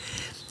hard.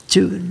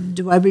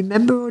 Do I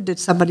remember, or did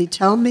somebody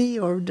tell me,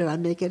 or did I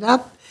make it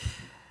up?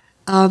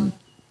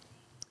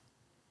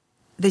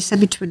 They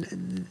sent me to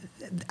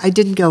I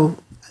didn't go.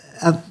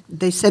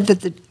 They said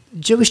that the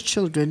Jewish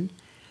children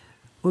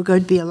were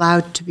going to be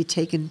allowed to be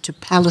taken to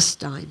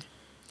Palestine.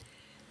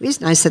 The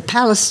reason I said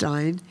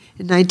Palestine,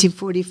 in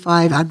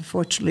 1945,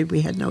 unfortunately,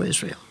 we had no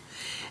Israel.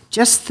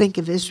 Just think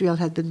if Israel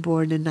had been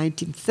born in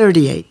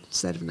 1938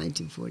 instead of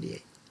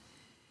 1948.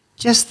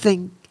 Just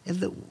think if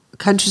the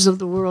countries of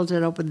the world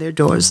had opened their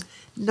doors.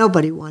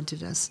 Nobody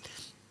wanted us.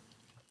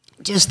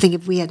 Just think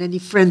if we had any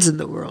friends in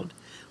the world.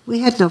 We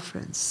had no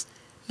friends.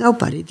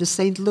 Nobody. The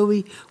St.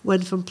 Louis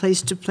went from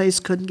place to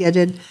place, couldn't get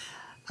in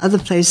other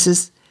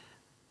places.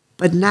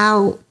 But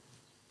now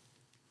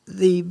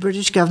the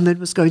British government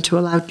was going to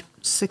allow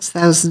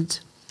 6,000,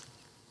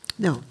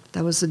 no,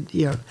 that was a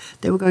year.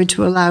 They were going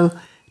to allow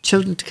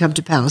children to come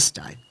to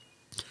Palestine.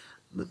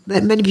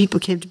 Many people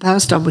came to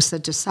Palestine, were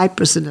sent to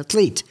Cyprus and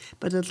Athlete,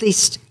 but at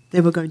least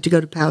they were going to go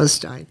to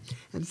Palestine.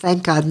 And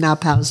thank God now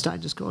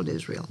Palestine is called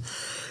Israel.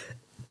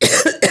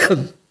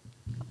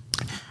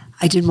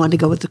 I didn't want to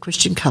go with the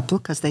Christian couple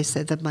because they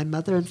said that my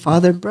mother and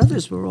father and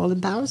brothers were all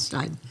in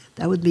Palestine.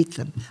 I would meet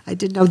them. I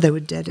didn't know they were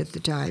dead at the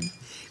time.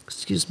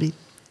 Excuse me.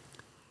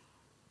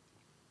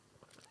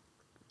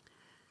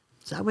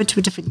 So I went to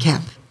a different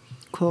camp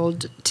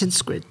called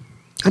Tinsgrid.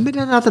 I met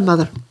another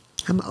mother.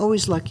 I'm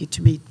always lucky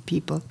to meet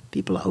people.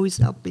 People always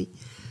help me.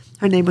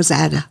 Her name was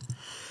Anna.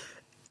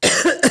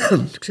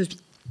 Excuse me.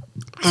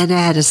 Anna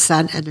had a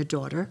son and a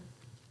daughter.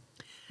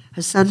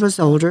 Her son was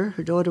older.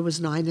 Her daughter was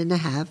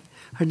 9.5.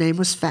 Her name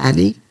was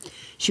Fanny.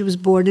 She was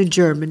born in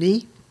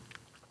Germany,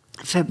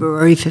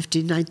 February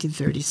 15,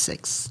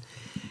 1936.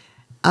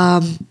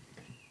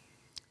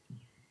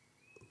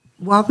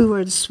 While we were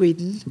in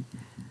Sweden,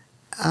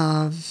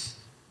 no,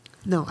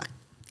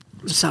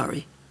 I'm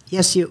sorry.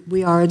 Yes,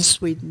 we are in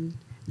Sweden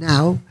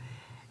now,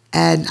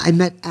 and I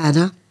met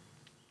Anna.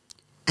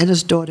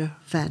 Anna's daughter,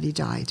 Fanny,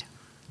 died.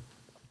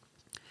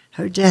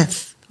 Her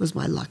death was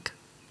my luck.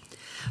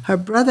 Her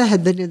brother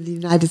had been in the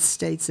United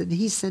States, and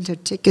he sent her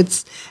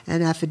tickets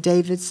and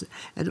affidavits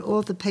and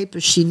all the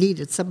papers she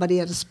needed. Somebody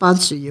had to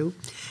sponsor you,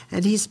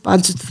 and he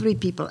sponsored 3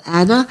 people,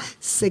 Anna,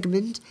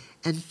 Sigmund,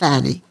 and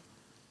Fanny.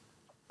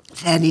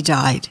 Fanny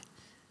died.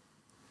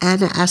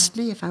 Anna asked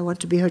me if I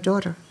want to be her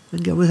daughter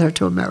and go with her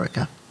to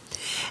America.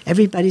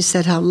 Everybody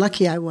said how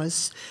lucky I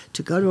was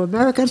to go to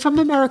America, and from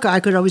America I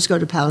could always go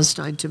to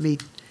Palestine to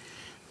meet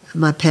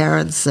my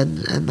parents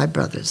and my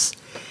brothers.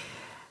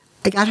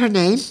 I got her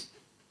name.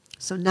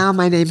 So now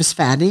my name is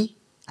Fanny.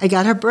 I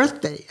got her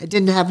birthday. I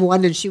didn't have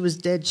one, and she was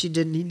dead. She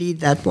didn't need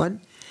that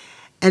one.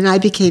 And I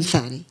became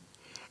Fanny.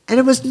 And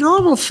it was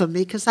normal for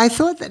me because I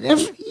thought that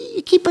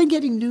you keep on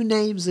getting new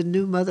names and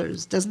new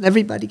mothers. Doesn't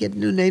everybody get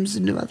new names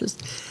and new mothers?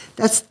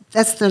 That's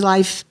the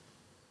life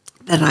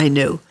that I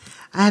knew.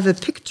 I have a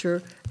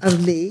picture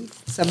of me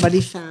somebody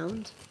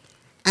found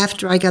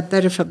after I got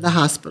better from the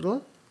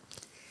hospital.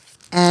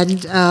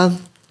 And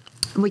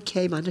we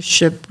came on a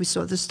ship. We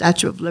saw the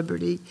Statue of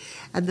Liberty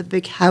and the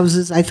big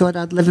houses. I thought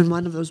I'd live in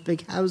one of those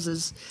big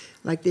houses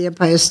like the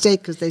Empire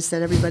State because they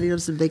said everybody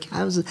lives in big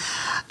houses.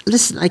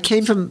 Listen, I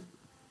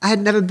had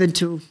never been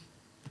to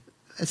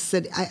a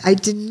city. I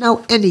didn't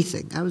know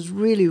anything. I was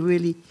really,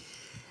 really,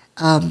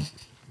 I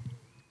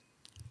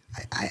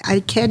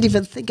can't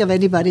even think of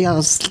anybody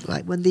else.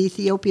 Like when the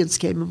Ethiopians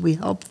came and we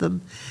helped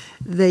them,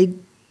 they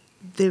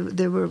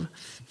were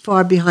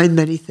far behind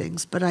many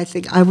things. But I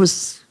think I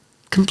was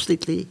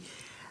completely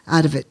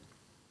out of it.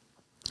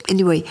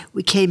 Anyway,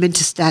 we came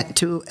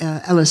to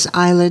Ellis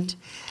Island,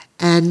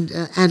 and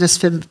Anna's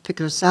film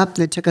picked us up.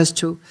 They took us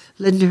to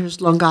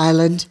Lyndhurst, Long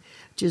Island,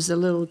 which is a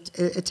little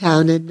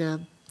town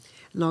in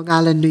Long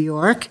Island, New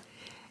York.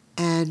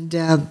 And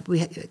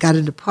we got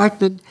an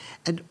apartment,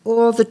 and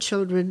all the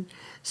children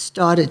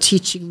started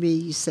teaching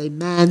me, say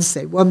man,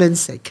 say woman,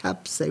 say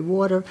cup, say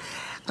water.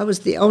 I was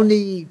the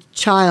only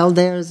child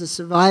there as a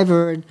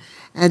survivor,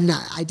 and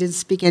I didn't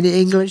speak any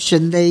English,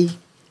 and they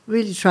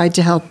really tried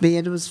to help me,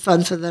 and it was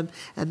fun for them.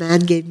 A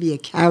man gave me a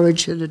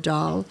carriage and a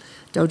doll.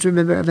 Don't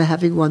remember ever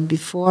having one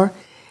before.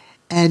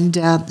 And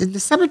in the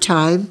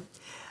summertime,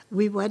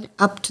 we went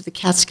up to the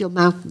Catskill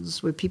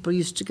Mountains where people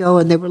used to go,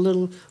 and there were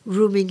little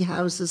rooming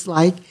houses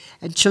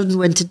and children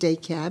went to day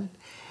camp.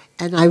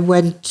 And I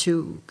went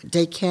to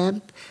day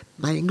camp.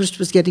 My English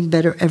was getting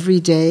better every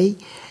day.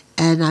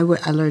 And I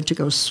learned to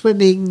go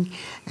swimming,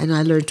 and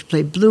I learned to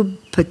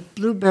pick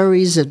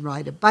blueberries and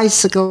ride a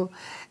bicycle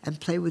and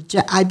play with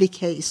I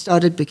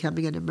started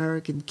becoming an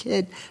American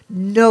kid.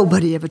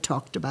 Nobody ever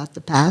talked about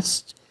the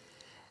past.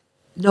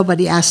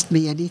 Nobody asked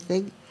me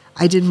anything.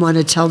 I didn't want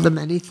to tell them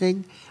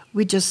anything.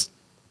 We just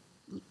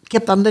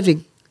kept on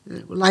living.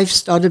 Life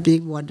started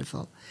being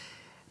wonderful.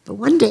 But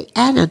one day,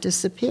 Anna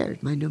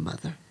disappeared, my new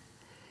mother.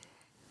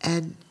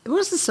 And it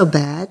wasn't so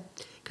bad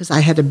because I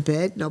had a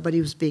bed. Nobody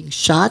was being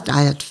shot.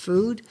 I had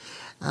food.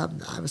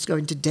 I was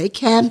going to day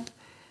camp.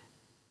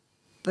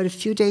 But a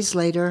few days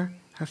later,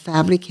 her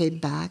family came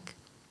back,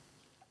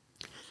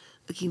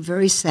 looking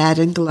very sad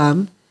and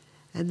glum.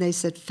 And they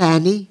said,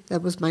 Fanny,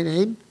 that was my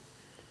name,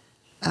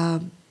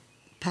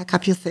 pack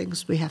up your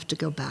things. We have to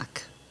go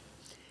back.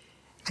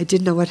 I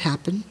didn't know what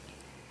happened.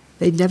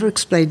 They never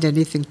explained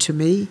anything to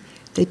me.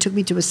 They took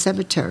me to a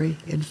cemetery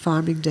in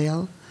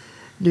Farmingdale,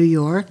 New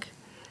York.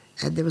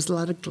 And there was a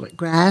lot of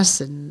grass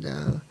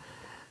and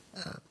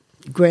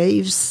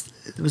graves.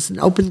 There was an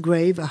open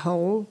grave, a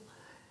hole.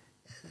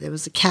 There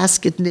was a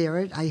casket near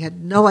it. I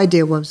had no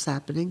idea what was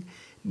happening.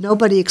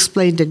 Nobody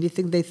explained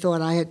anything. They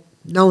thought I had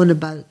known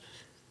about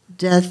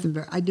death.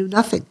 I knew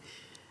nothing.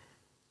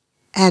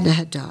 Anna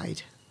had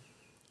died.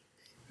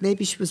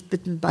 Maybe she was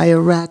bitten by a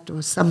rat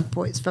or some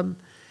poison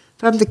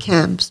from the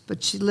camps,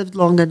 but she lived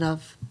long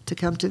enough to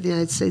come to the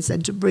United States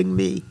and to bring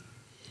me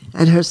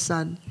and her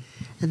son.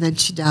 And then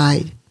she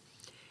died.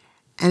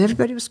 And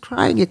everybody was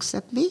crying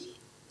except me.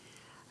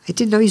 I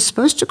didn't know you're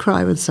supposed to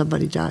cry when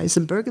somebody dies.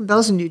 In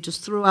Bergen-Belsen, you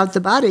just threw out the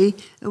body,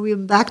 and we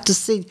went back to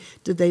see,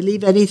 did they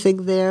leave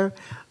anything there?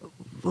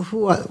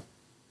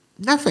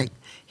 Nothing.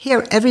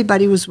 Here,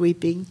 everybody was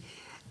weeping,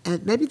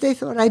 and maybe they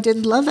thought I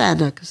didn't love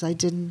Anna because I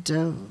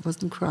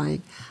wasn't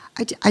crying.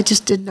 I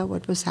just didn't know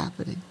what was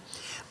happening.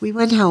 We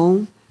went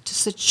home to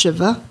sit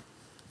Shiva.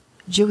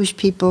 Jewish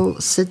people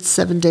sit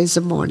 7 days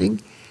a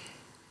morning.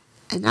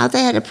 And now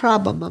they had a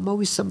problem. I'm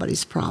always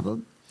somebody's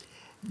problem.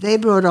 They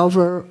brought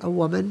over a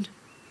woman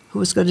who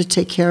was going to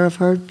take care of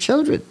her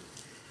children.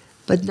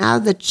 But now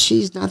that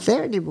she's not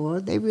there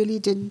anymore, they really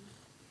didn't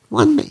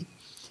want me.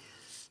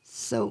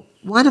 So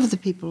one of the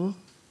people,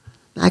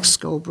 Max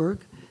Goldberg,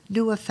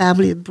 knew a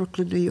family in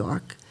Brooklyn, New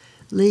York,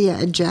 Leah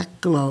and Jack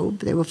Globe.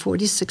 They were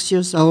 46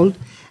 years old,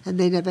 and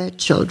they never had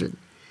children.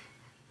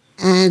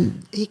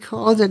 And he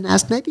called and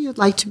asked, maybe you'd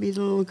like to meet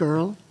a little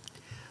girl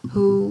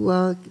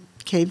who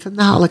came from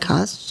the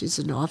Holocaust. She's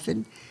an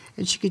orphan,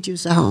 and she could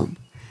use a home.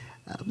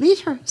 Meet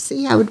her,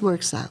 see how it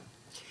works out.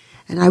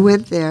 And I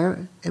went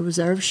there. It was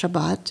Erev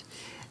Shabbat,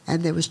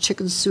 and there was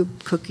chicken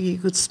soup cooking. You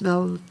could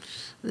smell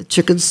the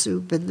chicken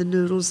soup and the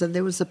noodles, and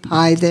there was a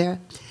pie there.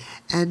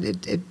 And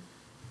it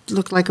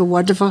looked like a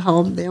wonderful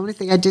home. The only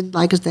thing I didn't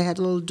like is they had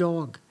a little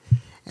dog.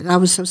 And I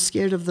was so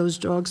scared of those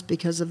dogs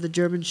because of the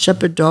German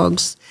Shepherd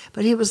dogs.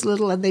 But he was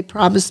little, and they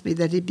promised me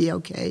that he'd be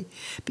okay.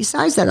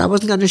 Besides that, I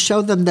wasn't going to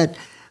show them that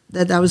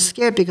I was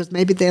scared because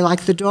maybe they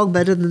like the dog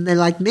better than they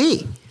like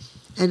me.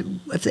 And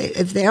if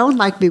they don't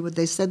like me, would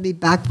they send me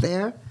back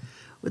there?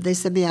 Would they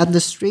send me out in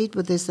the street?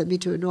 Would they send me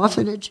to an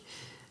orphanage?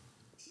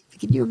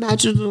 Can you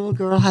imagine a little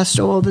girl has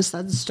to all of a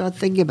sudden start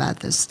thinking about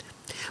this?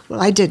 Well,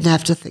 I didn't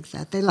have to think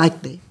that. They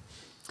liked me.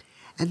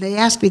 And they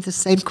asked me the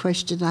same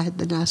question I had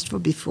been asked for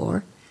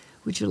before.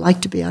 Would you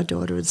like to be our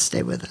daughter and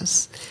stay with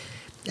us?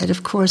 And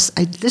of course,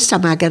 this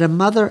time I got a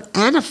mother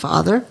and a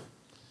father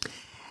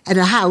and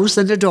a house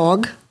and a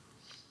dog.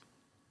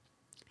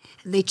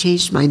 And they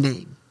changed my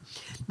name.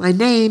 My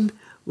name,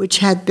 which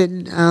had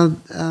been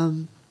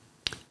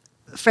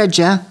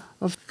Fredja.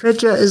 Well,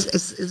 Fredja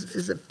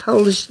is a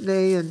Polish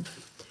name, and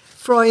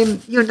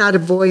Freud, you're not a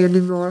boy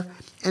anymore.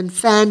 And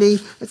Fanny,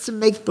 it's a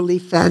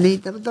make-believe Fanny.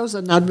 Those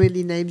are not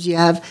really names you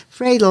have.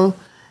 Fredel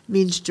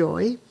means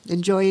joy,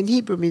 and joy in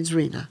Hebrew means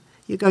Rena.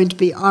 You're going to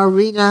be our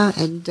Rena,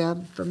 and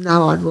from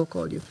now on we'll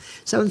call you.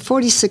 So in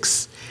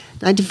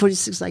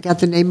 1946, I got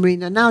the name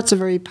Rena. Now it's a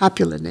very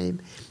popular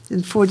name.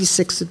 In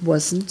 46, it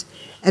wasn't.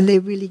 And they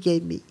really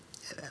gave me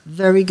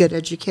very good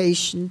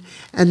education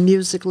and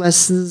music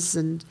lessons,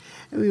 and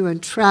we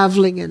went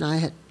traveling, and I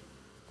had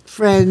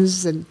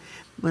friends. And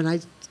when I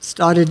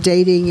started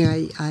dating,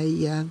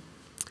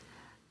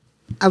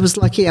 I was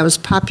lucky. I was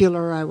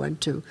popular. I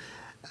went to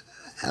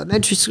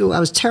elementary school. I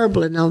was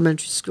terrible in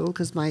elementary school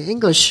because my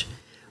English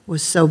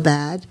was so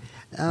bad.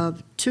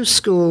 2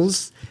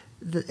 schools,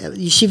 the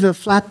Yeshiva of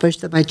Flatbush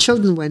that my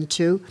children went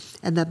to,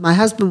 and that my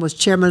husband was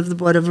chairman of the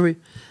Board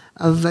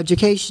of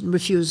Education,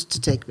 refused to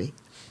take me.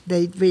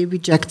 They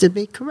rejected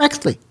me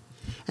correctly.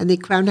 And the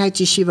Crown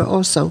Heights Yeshiva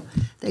also.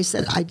 They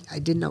said I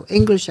didn't know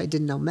English, I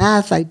didn't know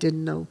math, I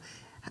didn't know,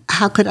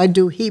 how could I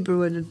do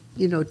Hebrew and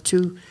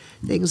 2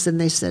 things, and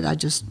they said I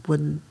just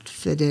wouldn't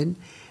fit in.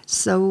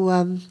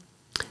 So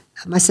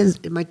my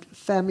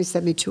family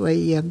sent me to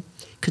a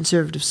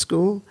conservative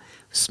school,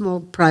 small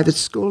private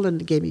school, and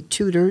they gave me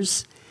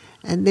tutors,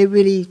 and they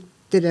really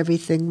did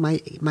everything. My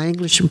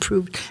English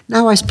improved.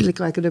 Now I speak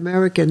like an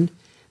American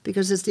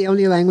because it's the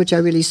only language I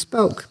really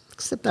spoke,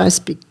 except that I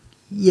speak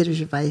Yiddish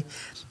if I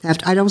have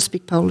to. I don't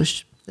speak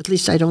Polish. At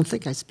least I don't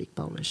think I speak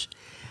Polish.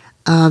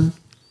 My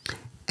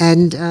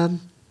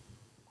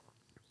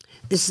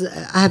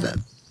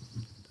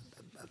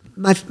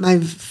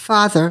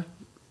father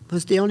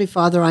was the only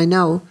father I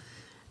know.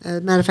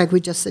 Matter of fact,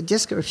 we just said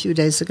Yisker a few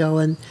days ago,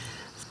 and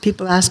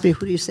people ask me,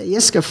 who do you say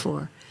Yisker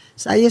for?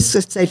 So I used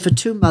to say for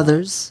 2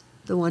 mothers,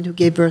 the one who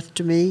gave birth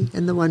to me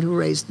and the one who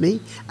raised me.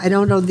 I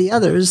don't know the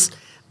others,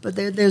 but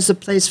there's a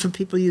place for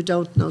people you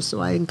don't know, so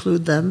I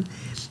include them.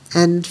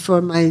 And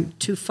for my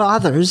 2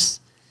 fathers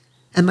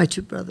and my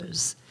 2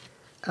 brothers.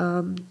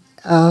 In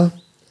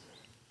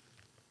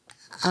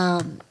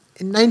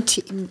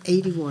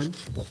 1981,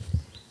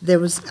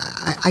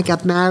 I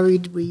got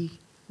married. We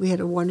had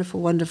a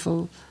wonderful,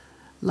 wonderful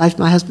life.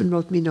 My husband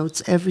wrote me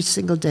notes every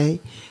single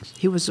day.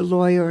 He was a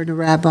lawyer and a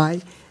rabbi,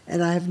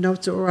 and I have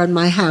notes around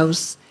my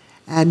house.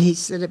 And he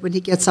said that when he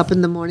gets up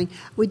in the morning,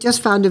 we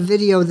just found a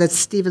video that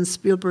Steven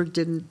Spielberg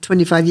did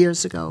 25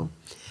 years ago.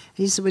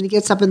 He said when he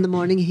gets up in the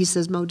morning, he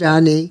says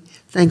Modani,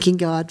 thanking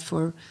God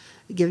for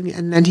giving me,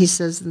 and then he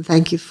says, and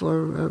thank you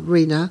for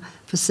Rena,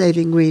 for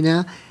saving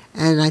Rena,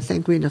 and I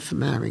thank Rena for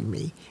marrying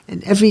me.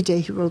 And every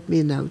day he wrote me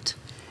a note,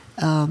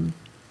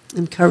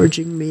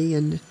 encouraging me,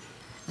 and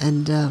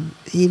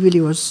he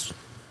really was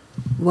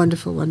a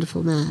wonderful,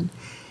 wonderful man.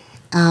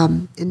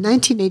 In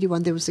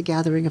 1981, there was a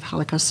gathering of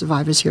Holocaust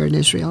survivors here in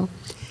Israel,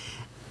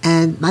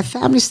 and my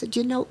family said,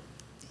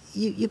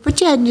 you put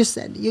your head in your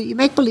sand, you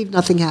make believe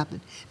nothing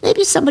happened.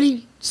 Maybe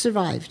somebody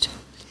survived.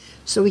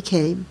 So we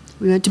came.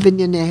 We went to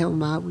Binyan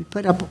Nehoma. We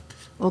put up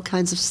all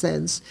kinds of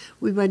stands.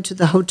 We went to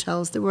the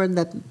hotels. There weren't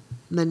that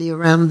many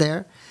around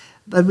there,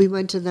 but we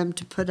went to them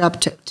to put up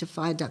to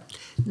find out.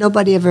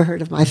 Nobody ever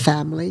heard of my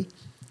family,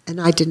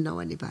 and I didn't know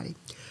anybody.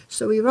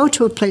 So we wrote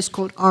to a place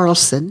called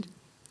Arlson,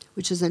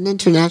 which is an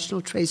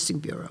international tracing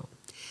bureau.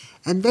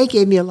 And they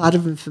gave me a lot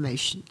of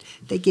information.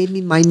 They gave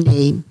me my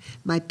name,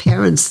 my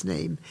parents'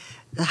 name,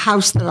 the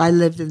house that I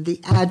lived in, the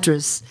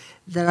address,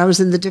 that I was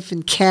in the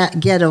different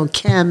ghetto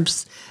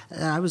camps,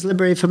 I was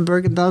liberated from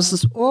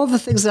Bergen-Belsen, all the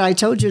things that I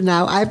told you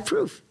now, I have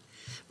proof.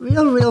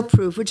 Real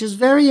proof, which is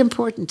very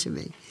important to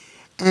me.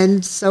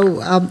 And so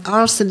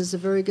Arlson is a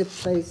very good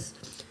place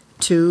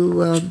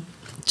to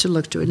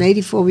look to. In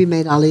 '84, we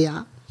made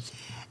Aliyah.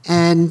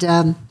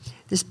 And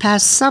this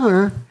past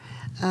summer,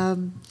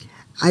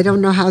 I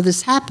don't know how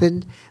this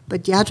happened,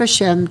 but Yad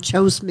Vashem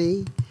chose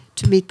me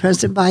to meet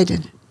President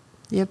Biden.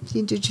 Yep.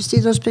 Did you see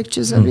those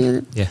pictures of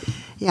me? Yeah.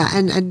 Yeah,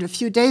 and a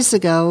few days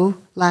ago,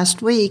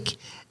 last week,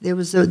 there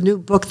was a new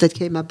book that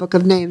came out, Book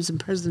of Names, and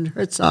President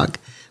Herzog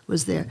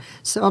was there.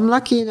 So I'm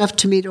lucky enough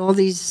to meet all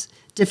these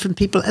different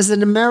people as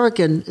an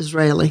American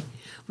Israeli,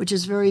 which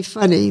is very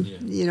funny,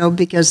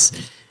 because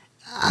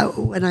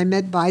when I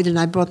met Biden,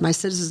 I brought my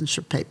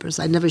citizenship papers.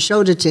 I never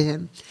showed it to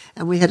him.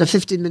 And we had a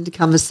 15-minute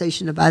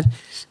conversation about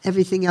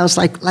everything else,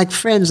 like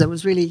friends. It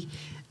was really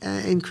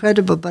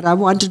incredible. But I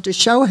wanted to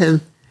show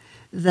him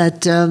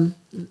that, and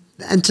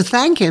to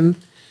thank him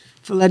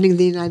for letting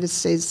the United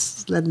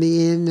States let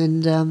me in,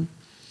 and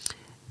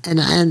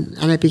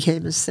I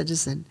became a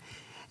citizen.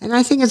 And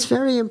I think it's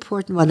very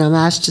important when I'm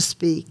asked to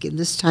speak. In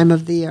this time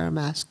of the year, I'm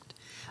asked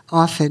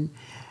often,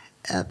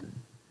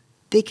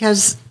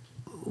 because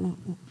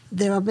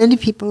there are many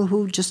people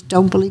who just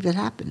don't believe it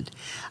happened.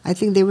 I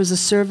think there was a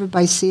survey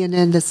by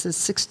CNN that says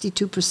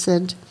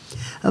 62%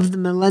 of the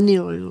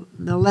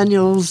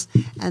millennials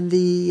and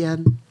the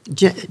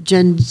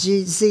Gen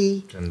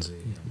Z,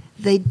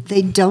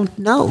 they don't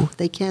know.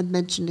 They can't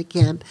mention the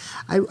camp.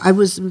 I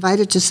was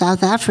invited to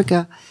South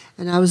Africa,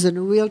 and I was in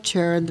a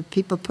wheelchair, and the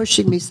people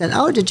pushing me said,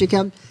 "Oh, did you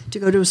come to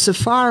go to a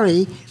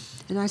safari?"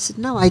 And I said,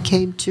 "No, I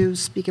came to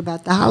speak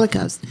about the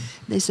Holocaust."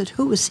 And they said,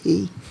 "Who was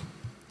he?"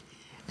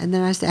 And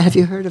then I said, "Have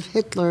you heard of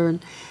Hitler?" And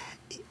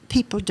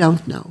people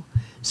don't know.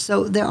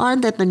 So there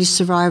aren't that many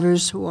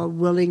survivors who are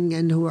willing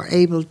and who are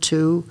able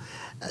to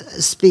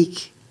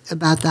speak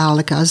about the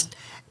Holocaust.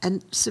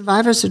 And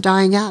survivors are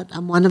dying out.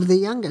 I'm one of the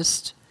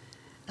youngest.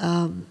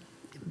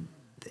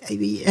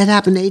 It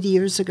happened 80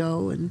 years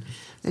ago, and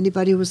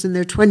anybody who was in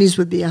their 20s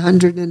would be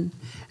 100 and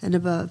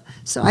above.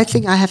 So I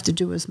think I have to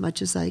do as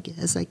much as I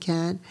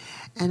can.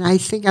 And I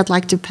think I'd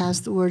like to pass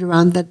the word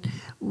around that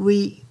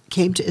we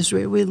came to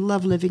Israel. We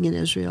love living in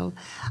Israel.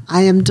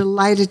 I am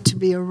delighted to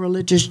be a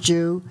religious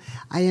Jew.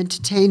 I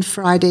entertain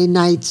Friday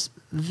nights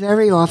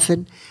very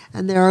often,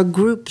 and there are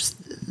groups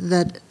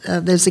that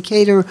there's a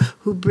caterer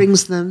who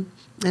brings them,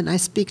 and I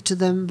speak to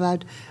them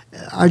about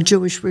our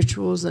Jewish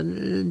rituals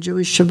and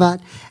Jewish Shabbat,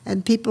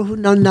 and people who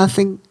know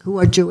nothing who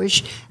are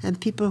Jewish, and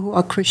people who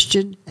are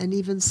Christian, and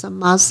even some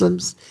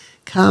Muslims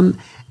come.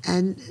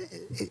 And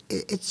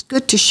it's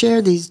good to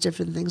share these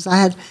different things. I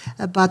had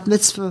a bat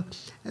mitzvah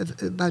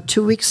about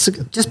 2 weeks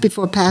ago, just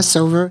before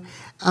Passover,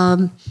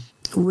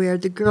 where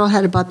the girl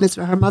had a bat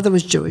mitzvah. Her mother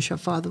was Jewish, her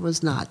father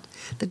was not.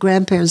 The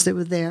grandparents, they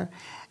were there.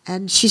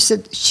 And she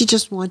said she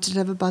just wanted to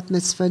have a bat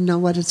mitzvah and know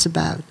what it's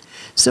about.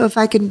 So if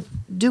I can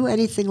do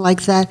anything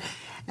like that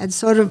and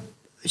sort of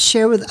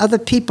share with other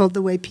people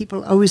the way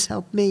people always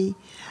help me,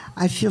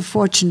 I feel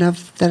fortunate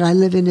that I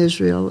live in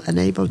Israel and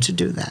able to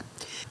do that.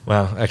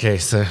 Wow. Okay.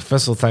 So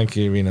first of all, thank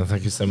you, Rena.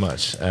 Thank you so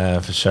much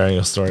for sharing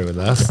your story with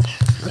us.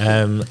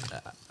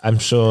 I'm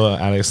sure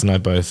Alex and I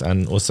both,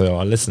 and also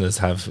our listeners,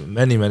 have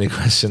many, many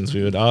questions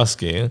we would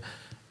ask you,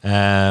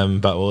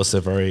 but we're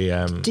also very...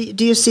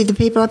 Do you see the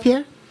people up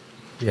here?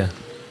 Yeah.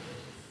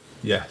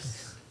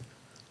 Yes.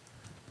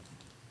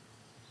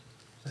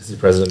 This is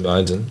President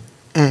Biden.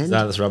 And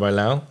That's Rabbi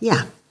Lau.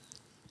 yeah.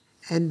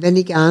 And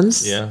Benny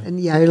Gantz. Yeah. And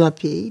Yair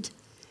Lapid.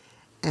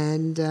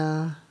 And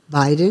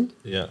Biden.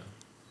 Yeah.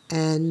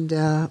 And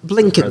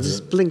Blinken.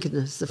 President- Blinken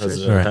is the first.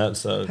 President Right.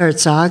 Herzog.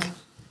 Herzog.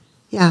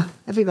 Yeah,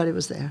 everybody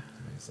was there.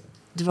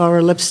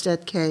 Devorah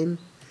Lipstadt came.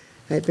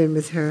 I'd been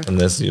with her. And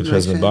there's you, My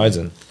President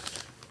family.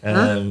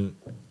 Biden.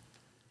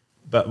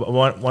 But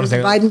one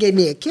thing, Biden gave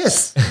me a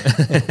kiss.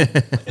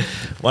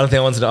 one thing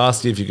I wanted to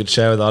ask you, if you could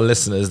share with our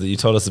listeners that you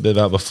told us a bit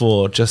about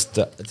before, just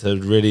to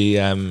really,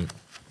 on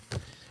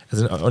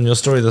your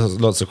story, there's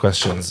lots of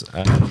questions,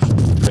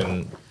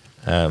 and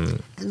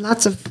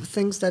lots of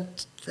things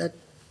that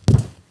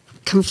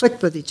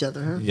conflict with each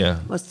other. Huh? Yeah.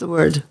 What's the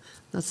word?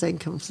 Not saying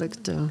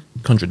conflict.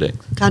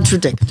 Contradict.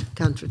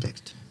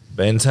 Contradict.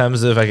 But in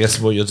terms of, I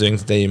guess, what you're doing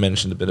today, you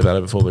mentioned a bit about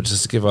it before, but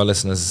just to give our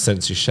listeners a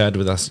sense, you shared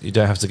with us, you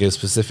don't have to give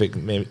specific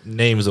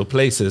names or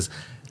places,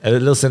 a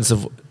little sense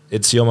of,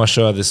 it's Yom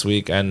HaShoah this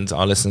week, and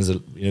our listeners,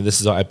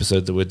 this is our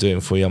episode that we're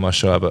doing for Yom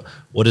HaShoah, but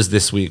what does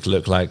this week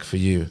look like for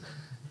you?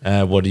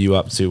 What are you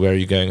up to? Where are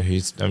you going?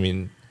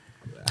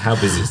 How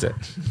busy is it?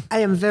 I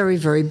am very,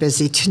 very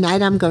busy.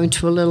 Tonight I'm going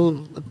to a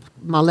little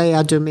Malay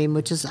Adumim,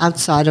 which is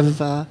outside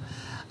of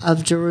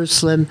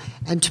Jerusalem.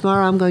 And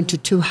tomorrow I'm going to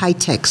two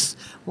high-techs.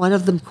 One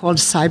of them called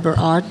Cyber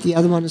Art. The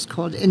other one is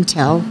called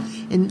Intel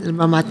in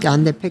Ramat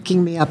Gan. They're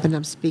picking me up and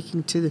I'm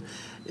speaking to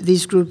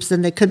these groups,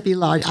 and they could be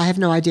large. I have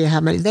no idea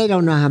how many. They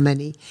don't know how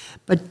many.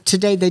 But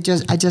today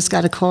I just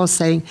got a call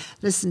saying,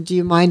 listen, do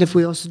you mind if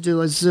we also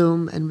do a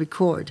Zoom and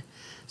record?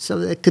 So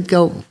it could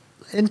go.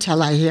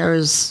 Intel, I hear,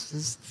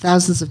 is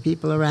thousands of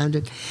people around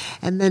it.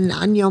 And then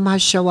on Yom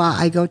HaShoah,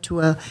 I go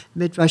to a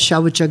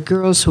midrashah, which are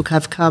girls who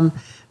have come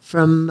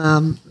from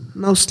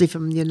mostly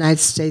from the United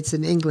States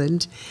and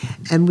England,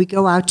 and we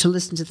go out to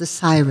listen to the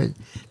siren.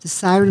 The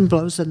siren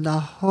blows and the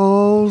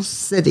whole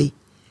city,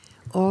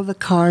 all the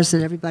cars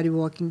and everybody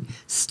walking,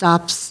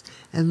 stops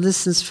and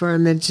listens for a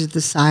minute to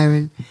the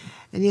siren.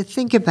 And you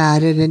think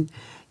about it, and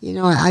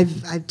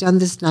I've done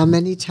this now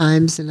many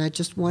times, and I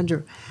just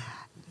wonder,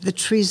 the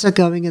trees are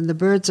going and the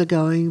birds are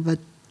going, but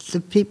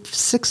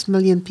 6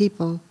 million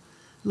people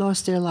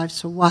lost their lives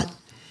for what?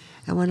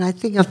 And when I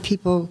think of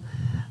people,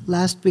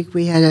 last week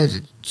we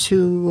had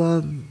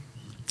two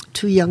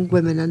young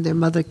women and their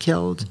mother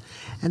killed,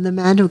 and the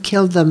man who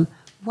killed them,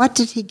 what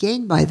did he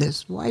gain by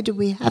this? Why do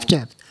we have to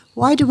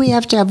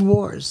have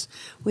wars?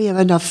 We have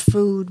enough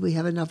food, we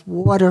have enough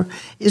water.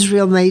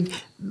 Israel made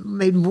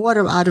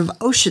water out of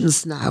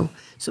oceans now,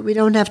 so we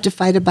don't have to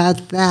fight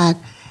about that.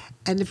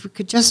 And if we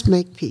could just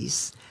make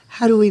peace,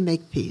 how do we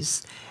make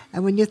peace?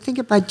 And when you think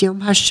about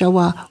Yom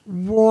HaShoah,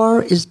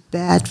 war is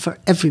bad for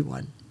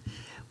everyone.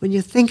 When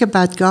you think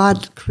about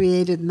God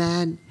created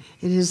man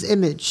in his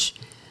image,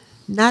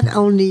 not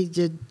only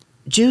did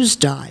Jews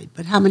die,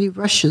 but how many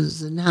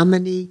Russians and how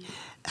many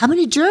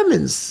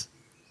Germans?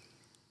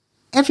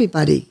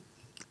 Everybody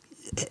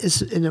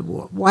is in a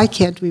war. Why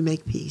can't we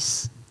make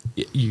peace?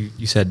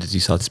 You said as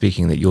you started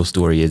speaking that your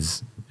story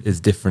is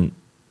different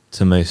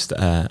to most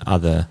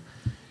other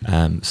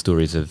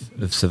stories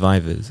of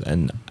survivors,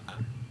 and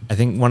I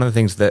think one of the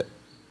things that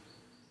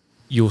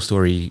your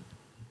story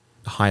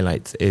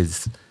highlights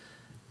is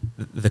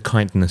the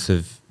kindness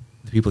of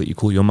the people that you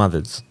call your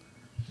mothers.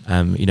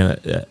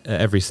 At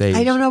every stage.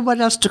 I don't know what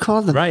else to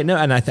call them. Right, no,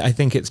 and I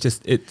think it's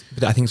just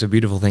but I think it's a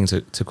beautiful thing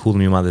to call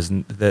them your mothers,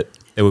 and that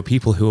there were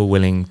people who were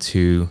willing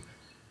to.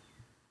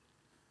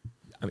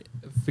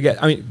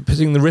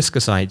 Putting the risk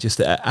aside, just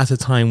at a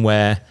time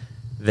where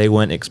they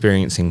weren't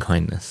experiencing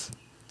kindness,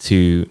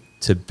 to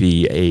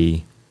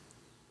be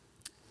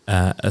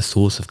a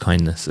source of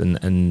kindness,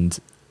 and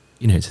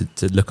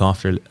to look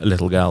after a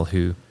little girl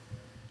who.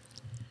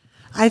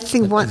 I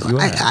think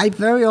I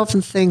very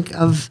often think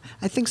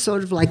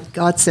sort of like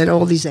God said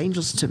all these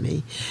angels to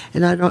me,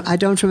 and I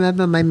don't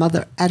remember my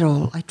mother at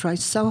all. I tried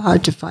so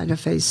hard to find her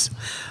face,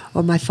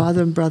 or my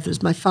father and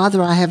brothers. My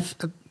father, I have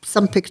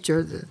some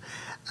picture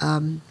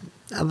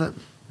of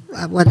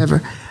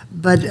whatever,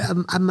 but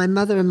my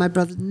mother and my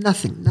brother,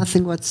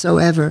 nothing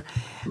whatsoever.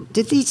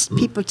 Did these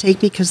people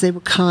take me because they were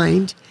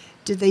kind?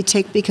 Did they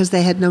take me because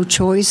they had no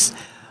choice,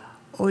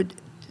 or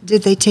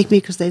did they take me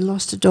because they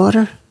lost a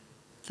daughter?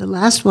 The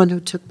last one who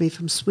took me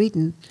from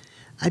Sweden,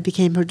 I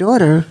became her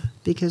daughter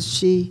because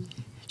she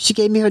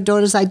gave me her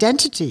daughter's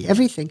identity,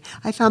 everything.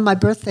 I found my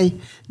birthday.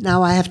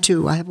 Now I have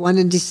two. I have one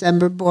in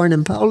December, born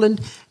in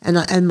Poland,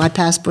 and my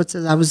passport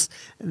says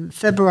in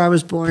February I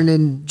was born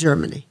in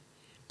Germany,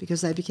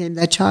 because I became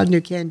that child and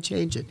you can't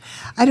change it.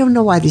 I don't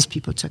know why these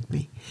people took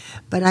me,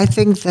 but I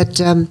think that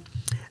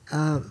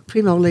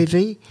Primo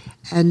Levi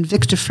and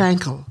Viktor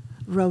Frankl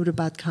wrote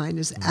about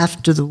kindness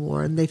after the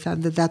war, and they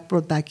found that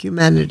brought back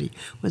humanity,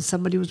 when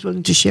somebody was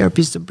willing to share a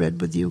piece of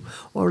bread with you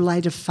or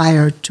light a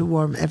fire to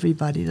warm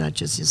everybody, not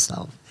just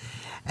yourself.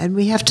 And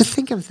we have to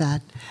think of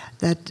that.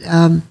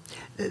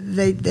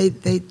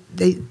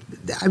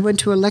 I went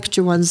to a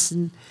lecture once,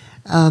 and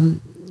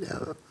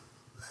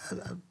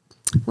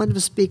one of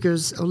the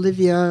speakers,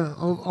 Olivia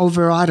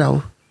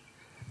Alvarado,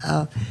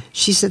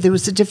 she said there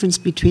was a difference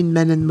between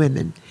men and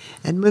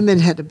women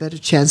had a better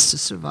chance to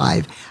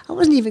survive. I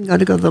wasn't even going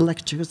to go to the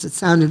lecture because it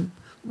sounded,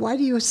 why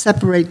do you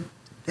separate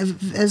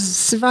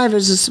as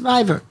a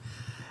survivor,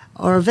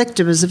 or a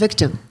victim as a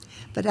victim?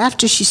 But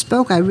after she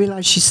spoke, I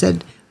realized she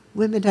said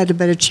women had a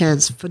better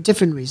chance for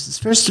different reasons.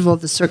 First of all,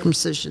 the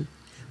circumcision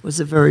was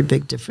a very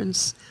big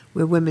difference,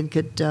 where women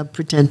could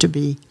pretend to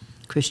be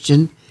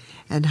Christian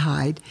and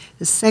hide.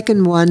 The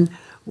second one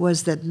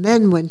was that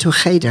men went to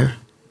cheder.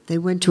 They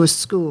went to a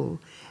school,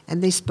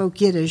 and they spoke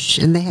Yiddish,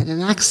 and they had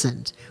an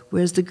accent,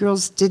 whereas the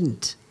girls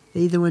didn't.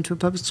 They either went to a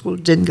public school or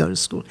didn't go to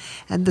school.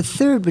 And the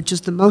third, which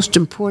is the most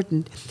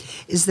important,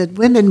 is that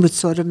women would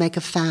sort of make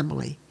a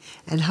family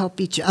and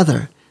help each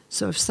other.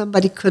 So if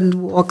somebody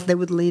couldn't walk, they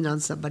would lean on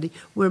somebody,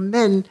 where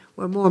men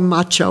were more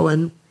macho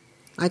and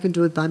I can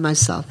do it by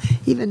myself.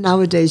 Even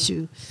nowadays,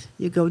 you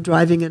go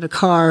driving in a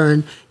car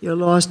and you're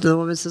lost, and the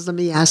woman says, let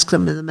me ask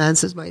them, and the man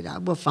says, wait,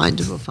 we'll find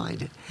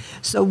it.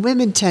 So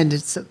women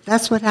tended, so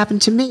that's what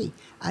happened to me.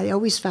 I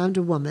always found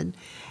a woman,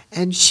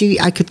 and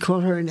I could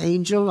call her an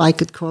angel, I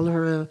could call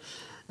her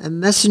a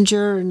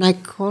messenger, and I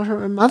could call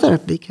her a mother,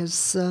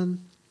 because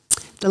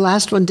The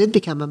last one did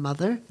become a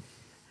mother,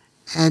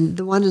 and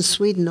the one in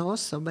Sweden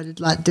also, but it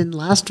didn't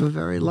last for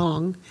very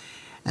long.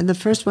 And the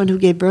first one who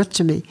gave birth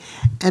to me.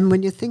 And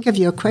when you think of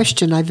your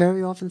question, I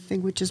very often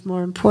think which is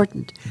more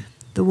important,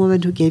 the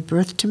woman who gave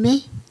birth to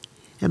me,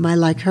 am I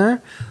like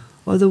her,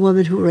 or the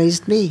woman who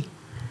raised me,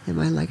 am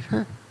I like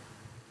her?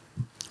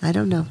 I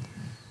don't know.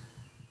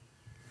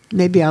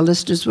 Maybe our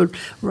listeners would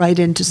write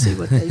in to see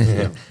what they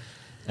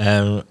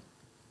feel.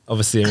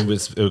 Obviously, it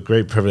was a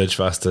great privilege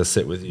for us to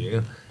sit with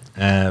you.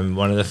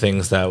 One of the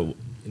things that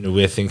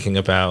we're thinking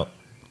about,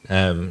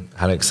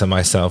 Alex and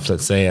myself,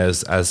 let's say,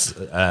 as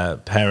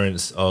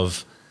parents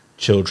of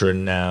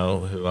children now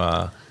who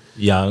are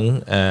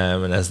young,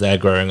 and as they're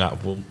growing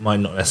up, might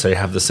not necessarily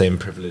have the same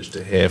privilege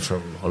to hear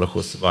from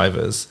Holocaust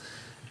survivors.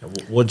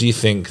 What do you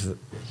think?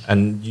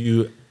 And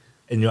you,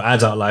 in your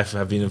adult life,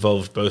 have been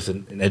involved both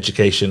in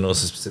education,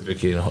 also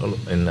specifically in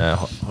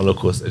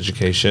Holocaust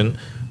education.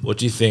 What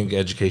do you think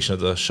education of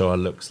the Shoah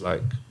looks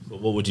like?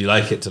 What would you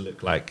like it to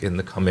look like in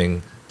the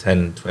coming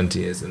 10, 20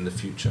 years in the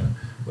future,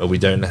 where we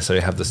don't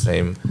necessarily have the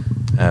same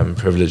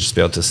privilege to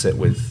be able to sit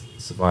with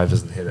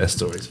survivors and hear their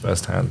stories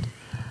firsthand?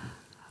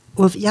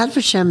 Well, Yad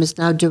Vashem is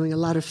now doing a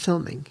lot of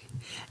filming.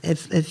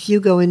 If you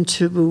go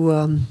into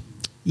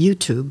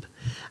YouTube,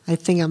 I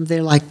think I'm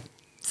there like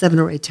 7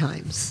 or 8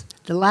 times.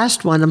 The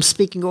last one, I'm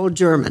speaking all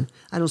German.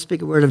 I don't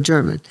speak a word of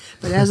German.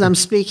 But as I'm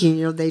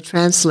speaking, they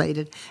translate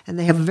it, and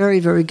they have very,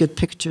 very good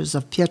pictures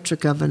of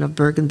Pietrikov and of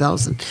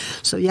Bergen-Belsen.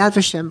 So Yad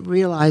Vashem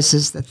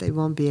realizes that they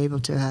won't be able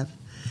to have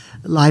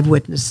live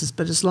witnesses.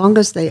 But as long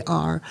as they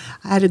are,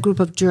 I had a group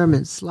of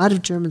Germans. A lot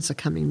of Germans are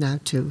coming now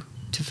to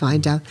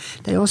find out.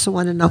 They also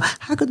want to know,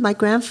 how could my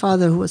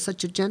grandfather, who was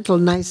such a gentle,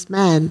 nice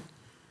man,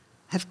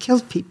 have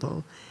killed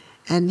people?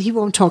 And he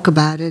won't talk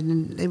about it,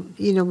 and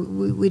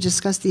we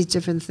discuss these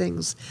different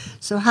things.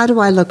 So how do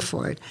I look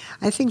for it?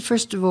 I think,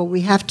 first of all,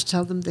 we have to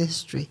tell them the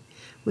history.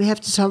 We have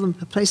to tell them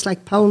a place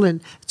like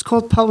Poland. It's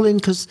called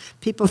Poland because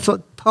people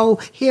thought,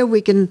 here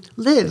we can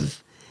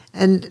live.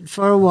 And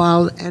for a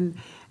while, and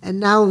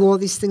now all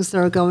these things that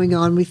are going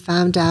on, we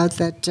found out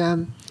that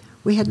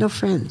we had no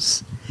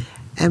friends.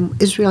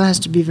 And Israel has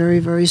to be very,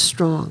 very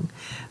strong.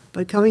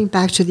 But going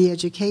back to the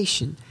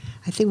education,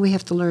 I think we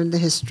have to learn the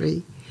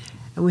history.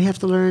 And we have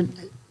to learn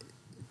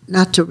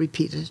not to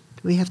repeat it.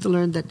 We have to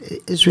learn that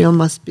Israel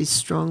must be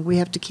strong. We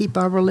have to keep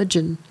our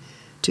religion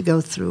to go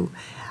through.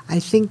 I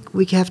think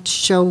we have to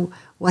show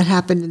what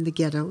happened in the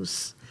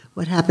ghettos,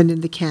 what happened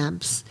in the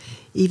camps,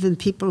 even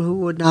people who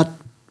were not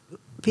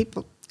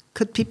people.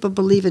 Could people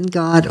believe in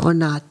God or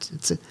not?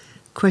 It's a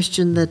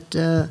question that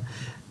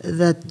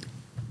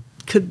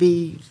could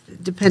be,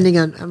 depending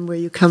on where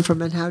you come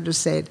from and how to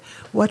say it.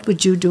 What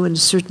would you do in a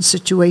certain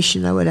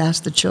situation? I would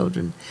ask the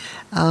children.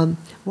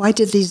 Why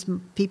did these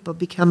people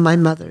become my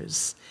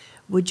mothers?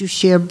 Would you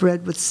share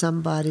bread with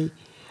somebody?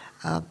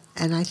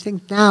 And I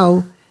think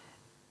now,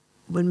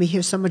 when we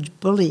hear so much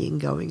bullying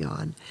going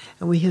on,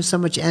 and we hear so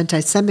much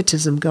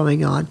anti-Semitism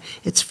going on,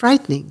 it's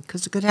frightening,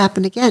 because it could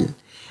happen again.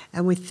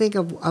 And we think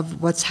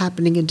of what's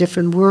happening in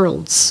different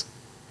worlds,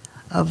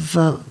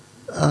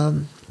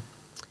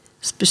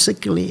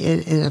 particularly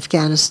in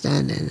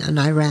Afghanistan and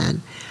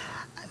Iran.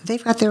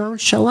 They've got their own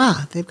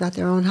Shoah. They've got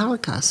their own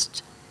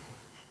Holocaust.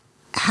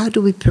 How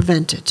do we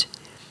prevent it?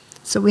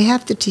 So we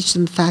have to teach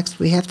them facts,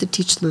 we have to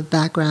teach them the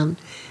background,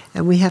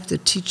 and we have to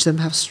teach them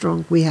how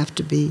strong we have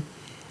to be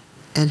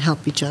and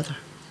help each other.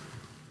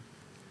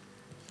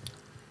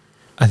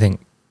 I think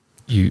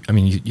you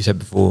said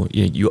before,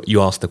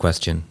 you asked the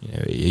question,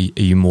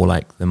 are you more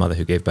like the mother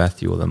who gave birth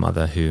to you or the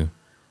mother who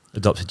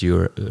adopted you,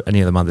 or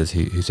any of the mothers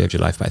who saved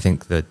your life? But I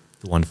think the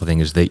wonderful thing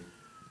is that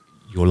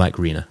you're like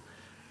Rena.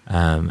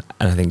 And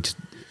I think just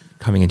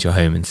coming into your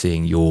home and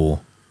seeing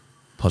your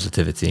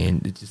positivity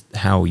and just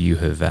how you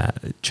have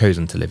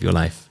chosen to live your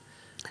life,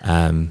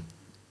 the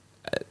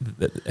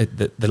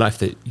life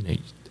that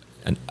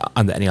and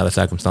under any other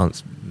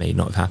circumstance may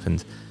not have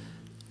happened.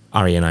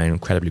 Ari and I are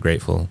incredibly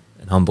grateful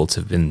and humbled to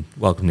have been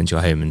welcomed into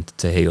your home and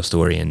to hear your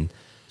story and to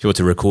be able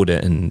to record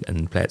it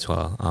and play it to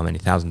our many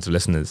thousands of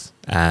listeners.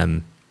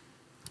 And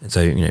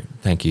so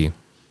thank you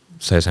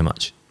so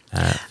much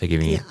for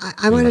giving you.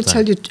 I want to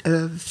tell you,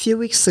 a few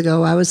weeks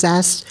ago, I was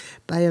asked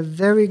by a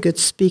very good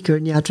speaker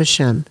in Yad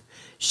Vashem.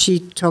 She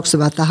talks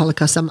about the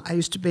Holocaust. I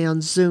used to be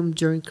on Zoom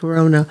during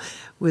Corona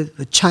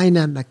with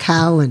China,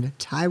 Macau, and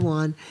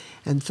Taiwan,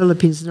 and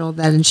Philippines and all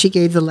that, and she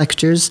gave the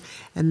lectures,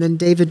 and then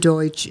David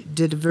Deutsch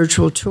did a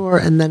virtual tour,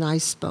 and then I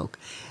spoke.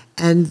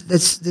 And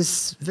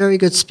this very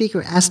good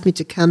speaker asked me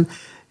to come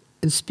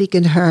and speak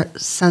in her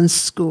son's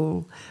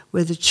school,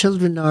 where the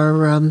children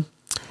are,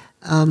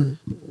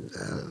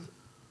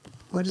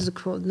 what is it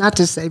called? Not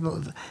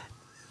disabled.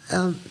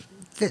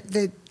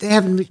 They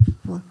haven't.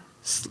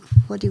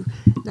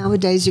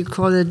 Nowadays you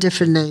call it a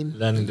different name.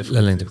 Learning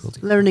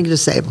difficulty. Learning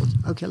disabled.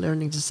 Okay,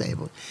 learning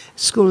disabled.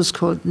 School is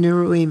called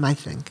Niruim, I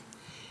think.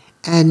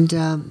 And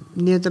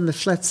near the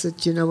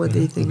Mefletzet, what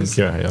the thing is?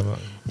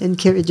 In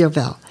Kiryat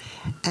Yovel.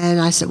 And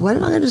I said,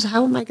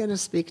 how am I going to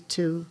speak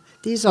to?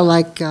 These are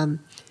like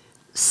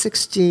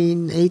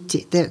 16,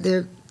 18.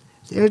 They're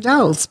They're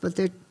adults, but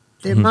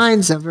their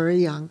minds are very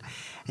young.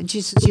 And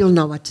she says, you'll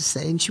know what to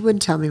say. And she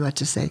wouldn't tell me what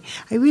to say.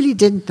 I really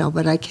didn't know,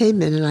 but I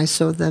came in and I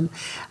saw them.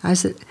 I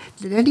said,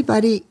 did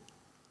anybody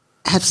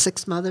have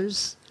 6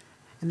 mothers?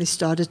 And they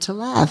started to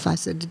laugh. I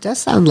said, it does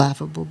sound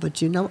laughable,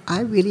 but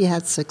I really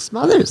had 6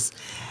 mothers.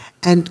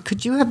 And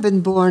could you have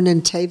been born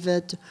in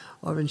Tevet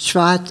or in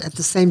Shvat at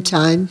the same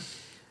time?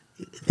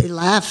 They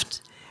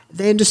laughed.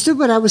 They understood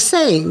what I was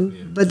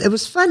saying, but it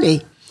was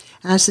funny.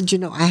 And I said,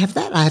 I have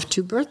that. I have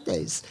 2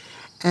 birthdays.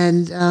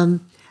 And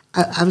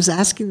I was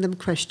asking them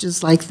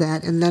questions like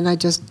that, and then I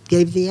just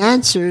gave the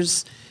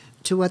answers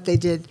to what they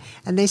did.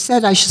 And they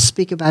said I should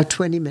speak about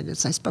 20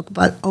 minutes. I spoke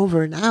about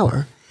over an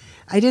hour.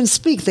 I didn't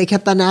speak. They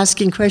kept on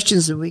asking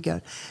questions, and we go.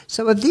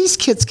 So if these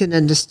kids can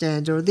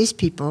understand, or these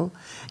people,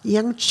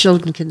 young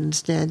children can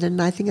understand,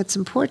 and I think it's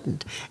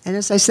important. And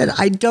as I said,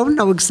 I don't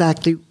know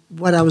exactly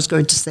what I was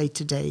going to say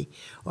today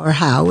or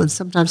how, and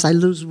sometimes I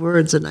lose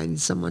words and I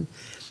need someone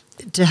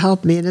to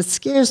help me, and it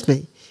scares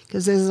me,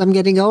 because as I'm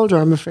getting older,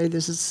 I'm afraid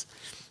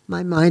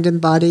my mind and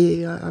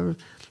body are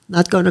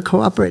not going to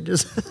cooperate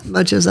as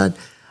much as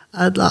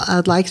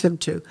I'd like them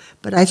to.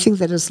 But I think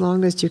that as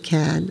long as you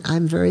can,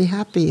 I'm very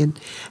happy. And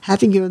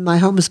having you in my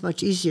home is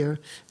much easier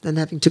than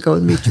having to go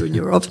and meet you in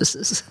your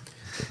offices.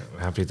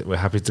 We're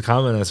happy to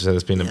come, and as I said,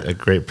 it's been a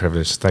great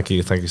privilege. Thank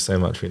you so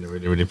much. We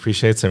really, really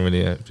appreciate it, and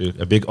really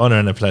a big honor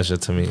and a pleasure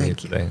to meet you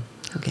today.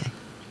 Okay.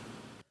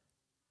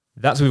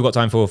 That's what we've got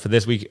time for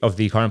this week of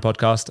the current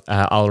podcast,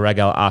 Al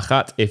Regal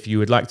Achat. If you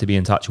would like to be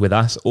in touch with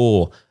us,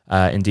 or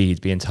indeed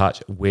be in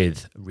touch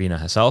with Rena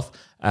herself,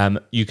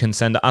 you can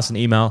send us an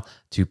email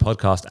to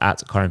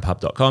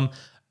podcast@currentpub.com,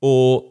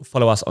 or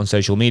follow us on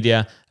social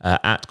media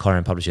at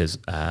Current Publishers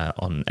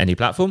on any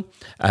platform.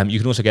 You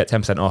can also get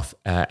 10% off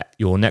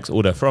your next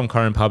order from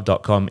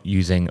currentpub.com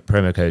using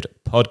promo code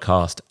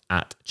podcast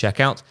at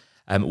checkout.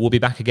 We'll be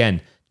back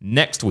again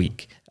next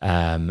week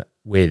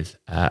with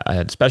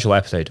a special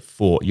episode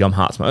for Yom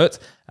Ha'atzmaut.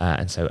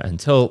 And so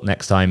until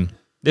next time,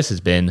 this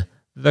has been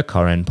the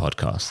Koren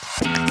Podcast.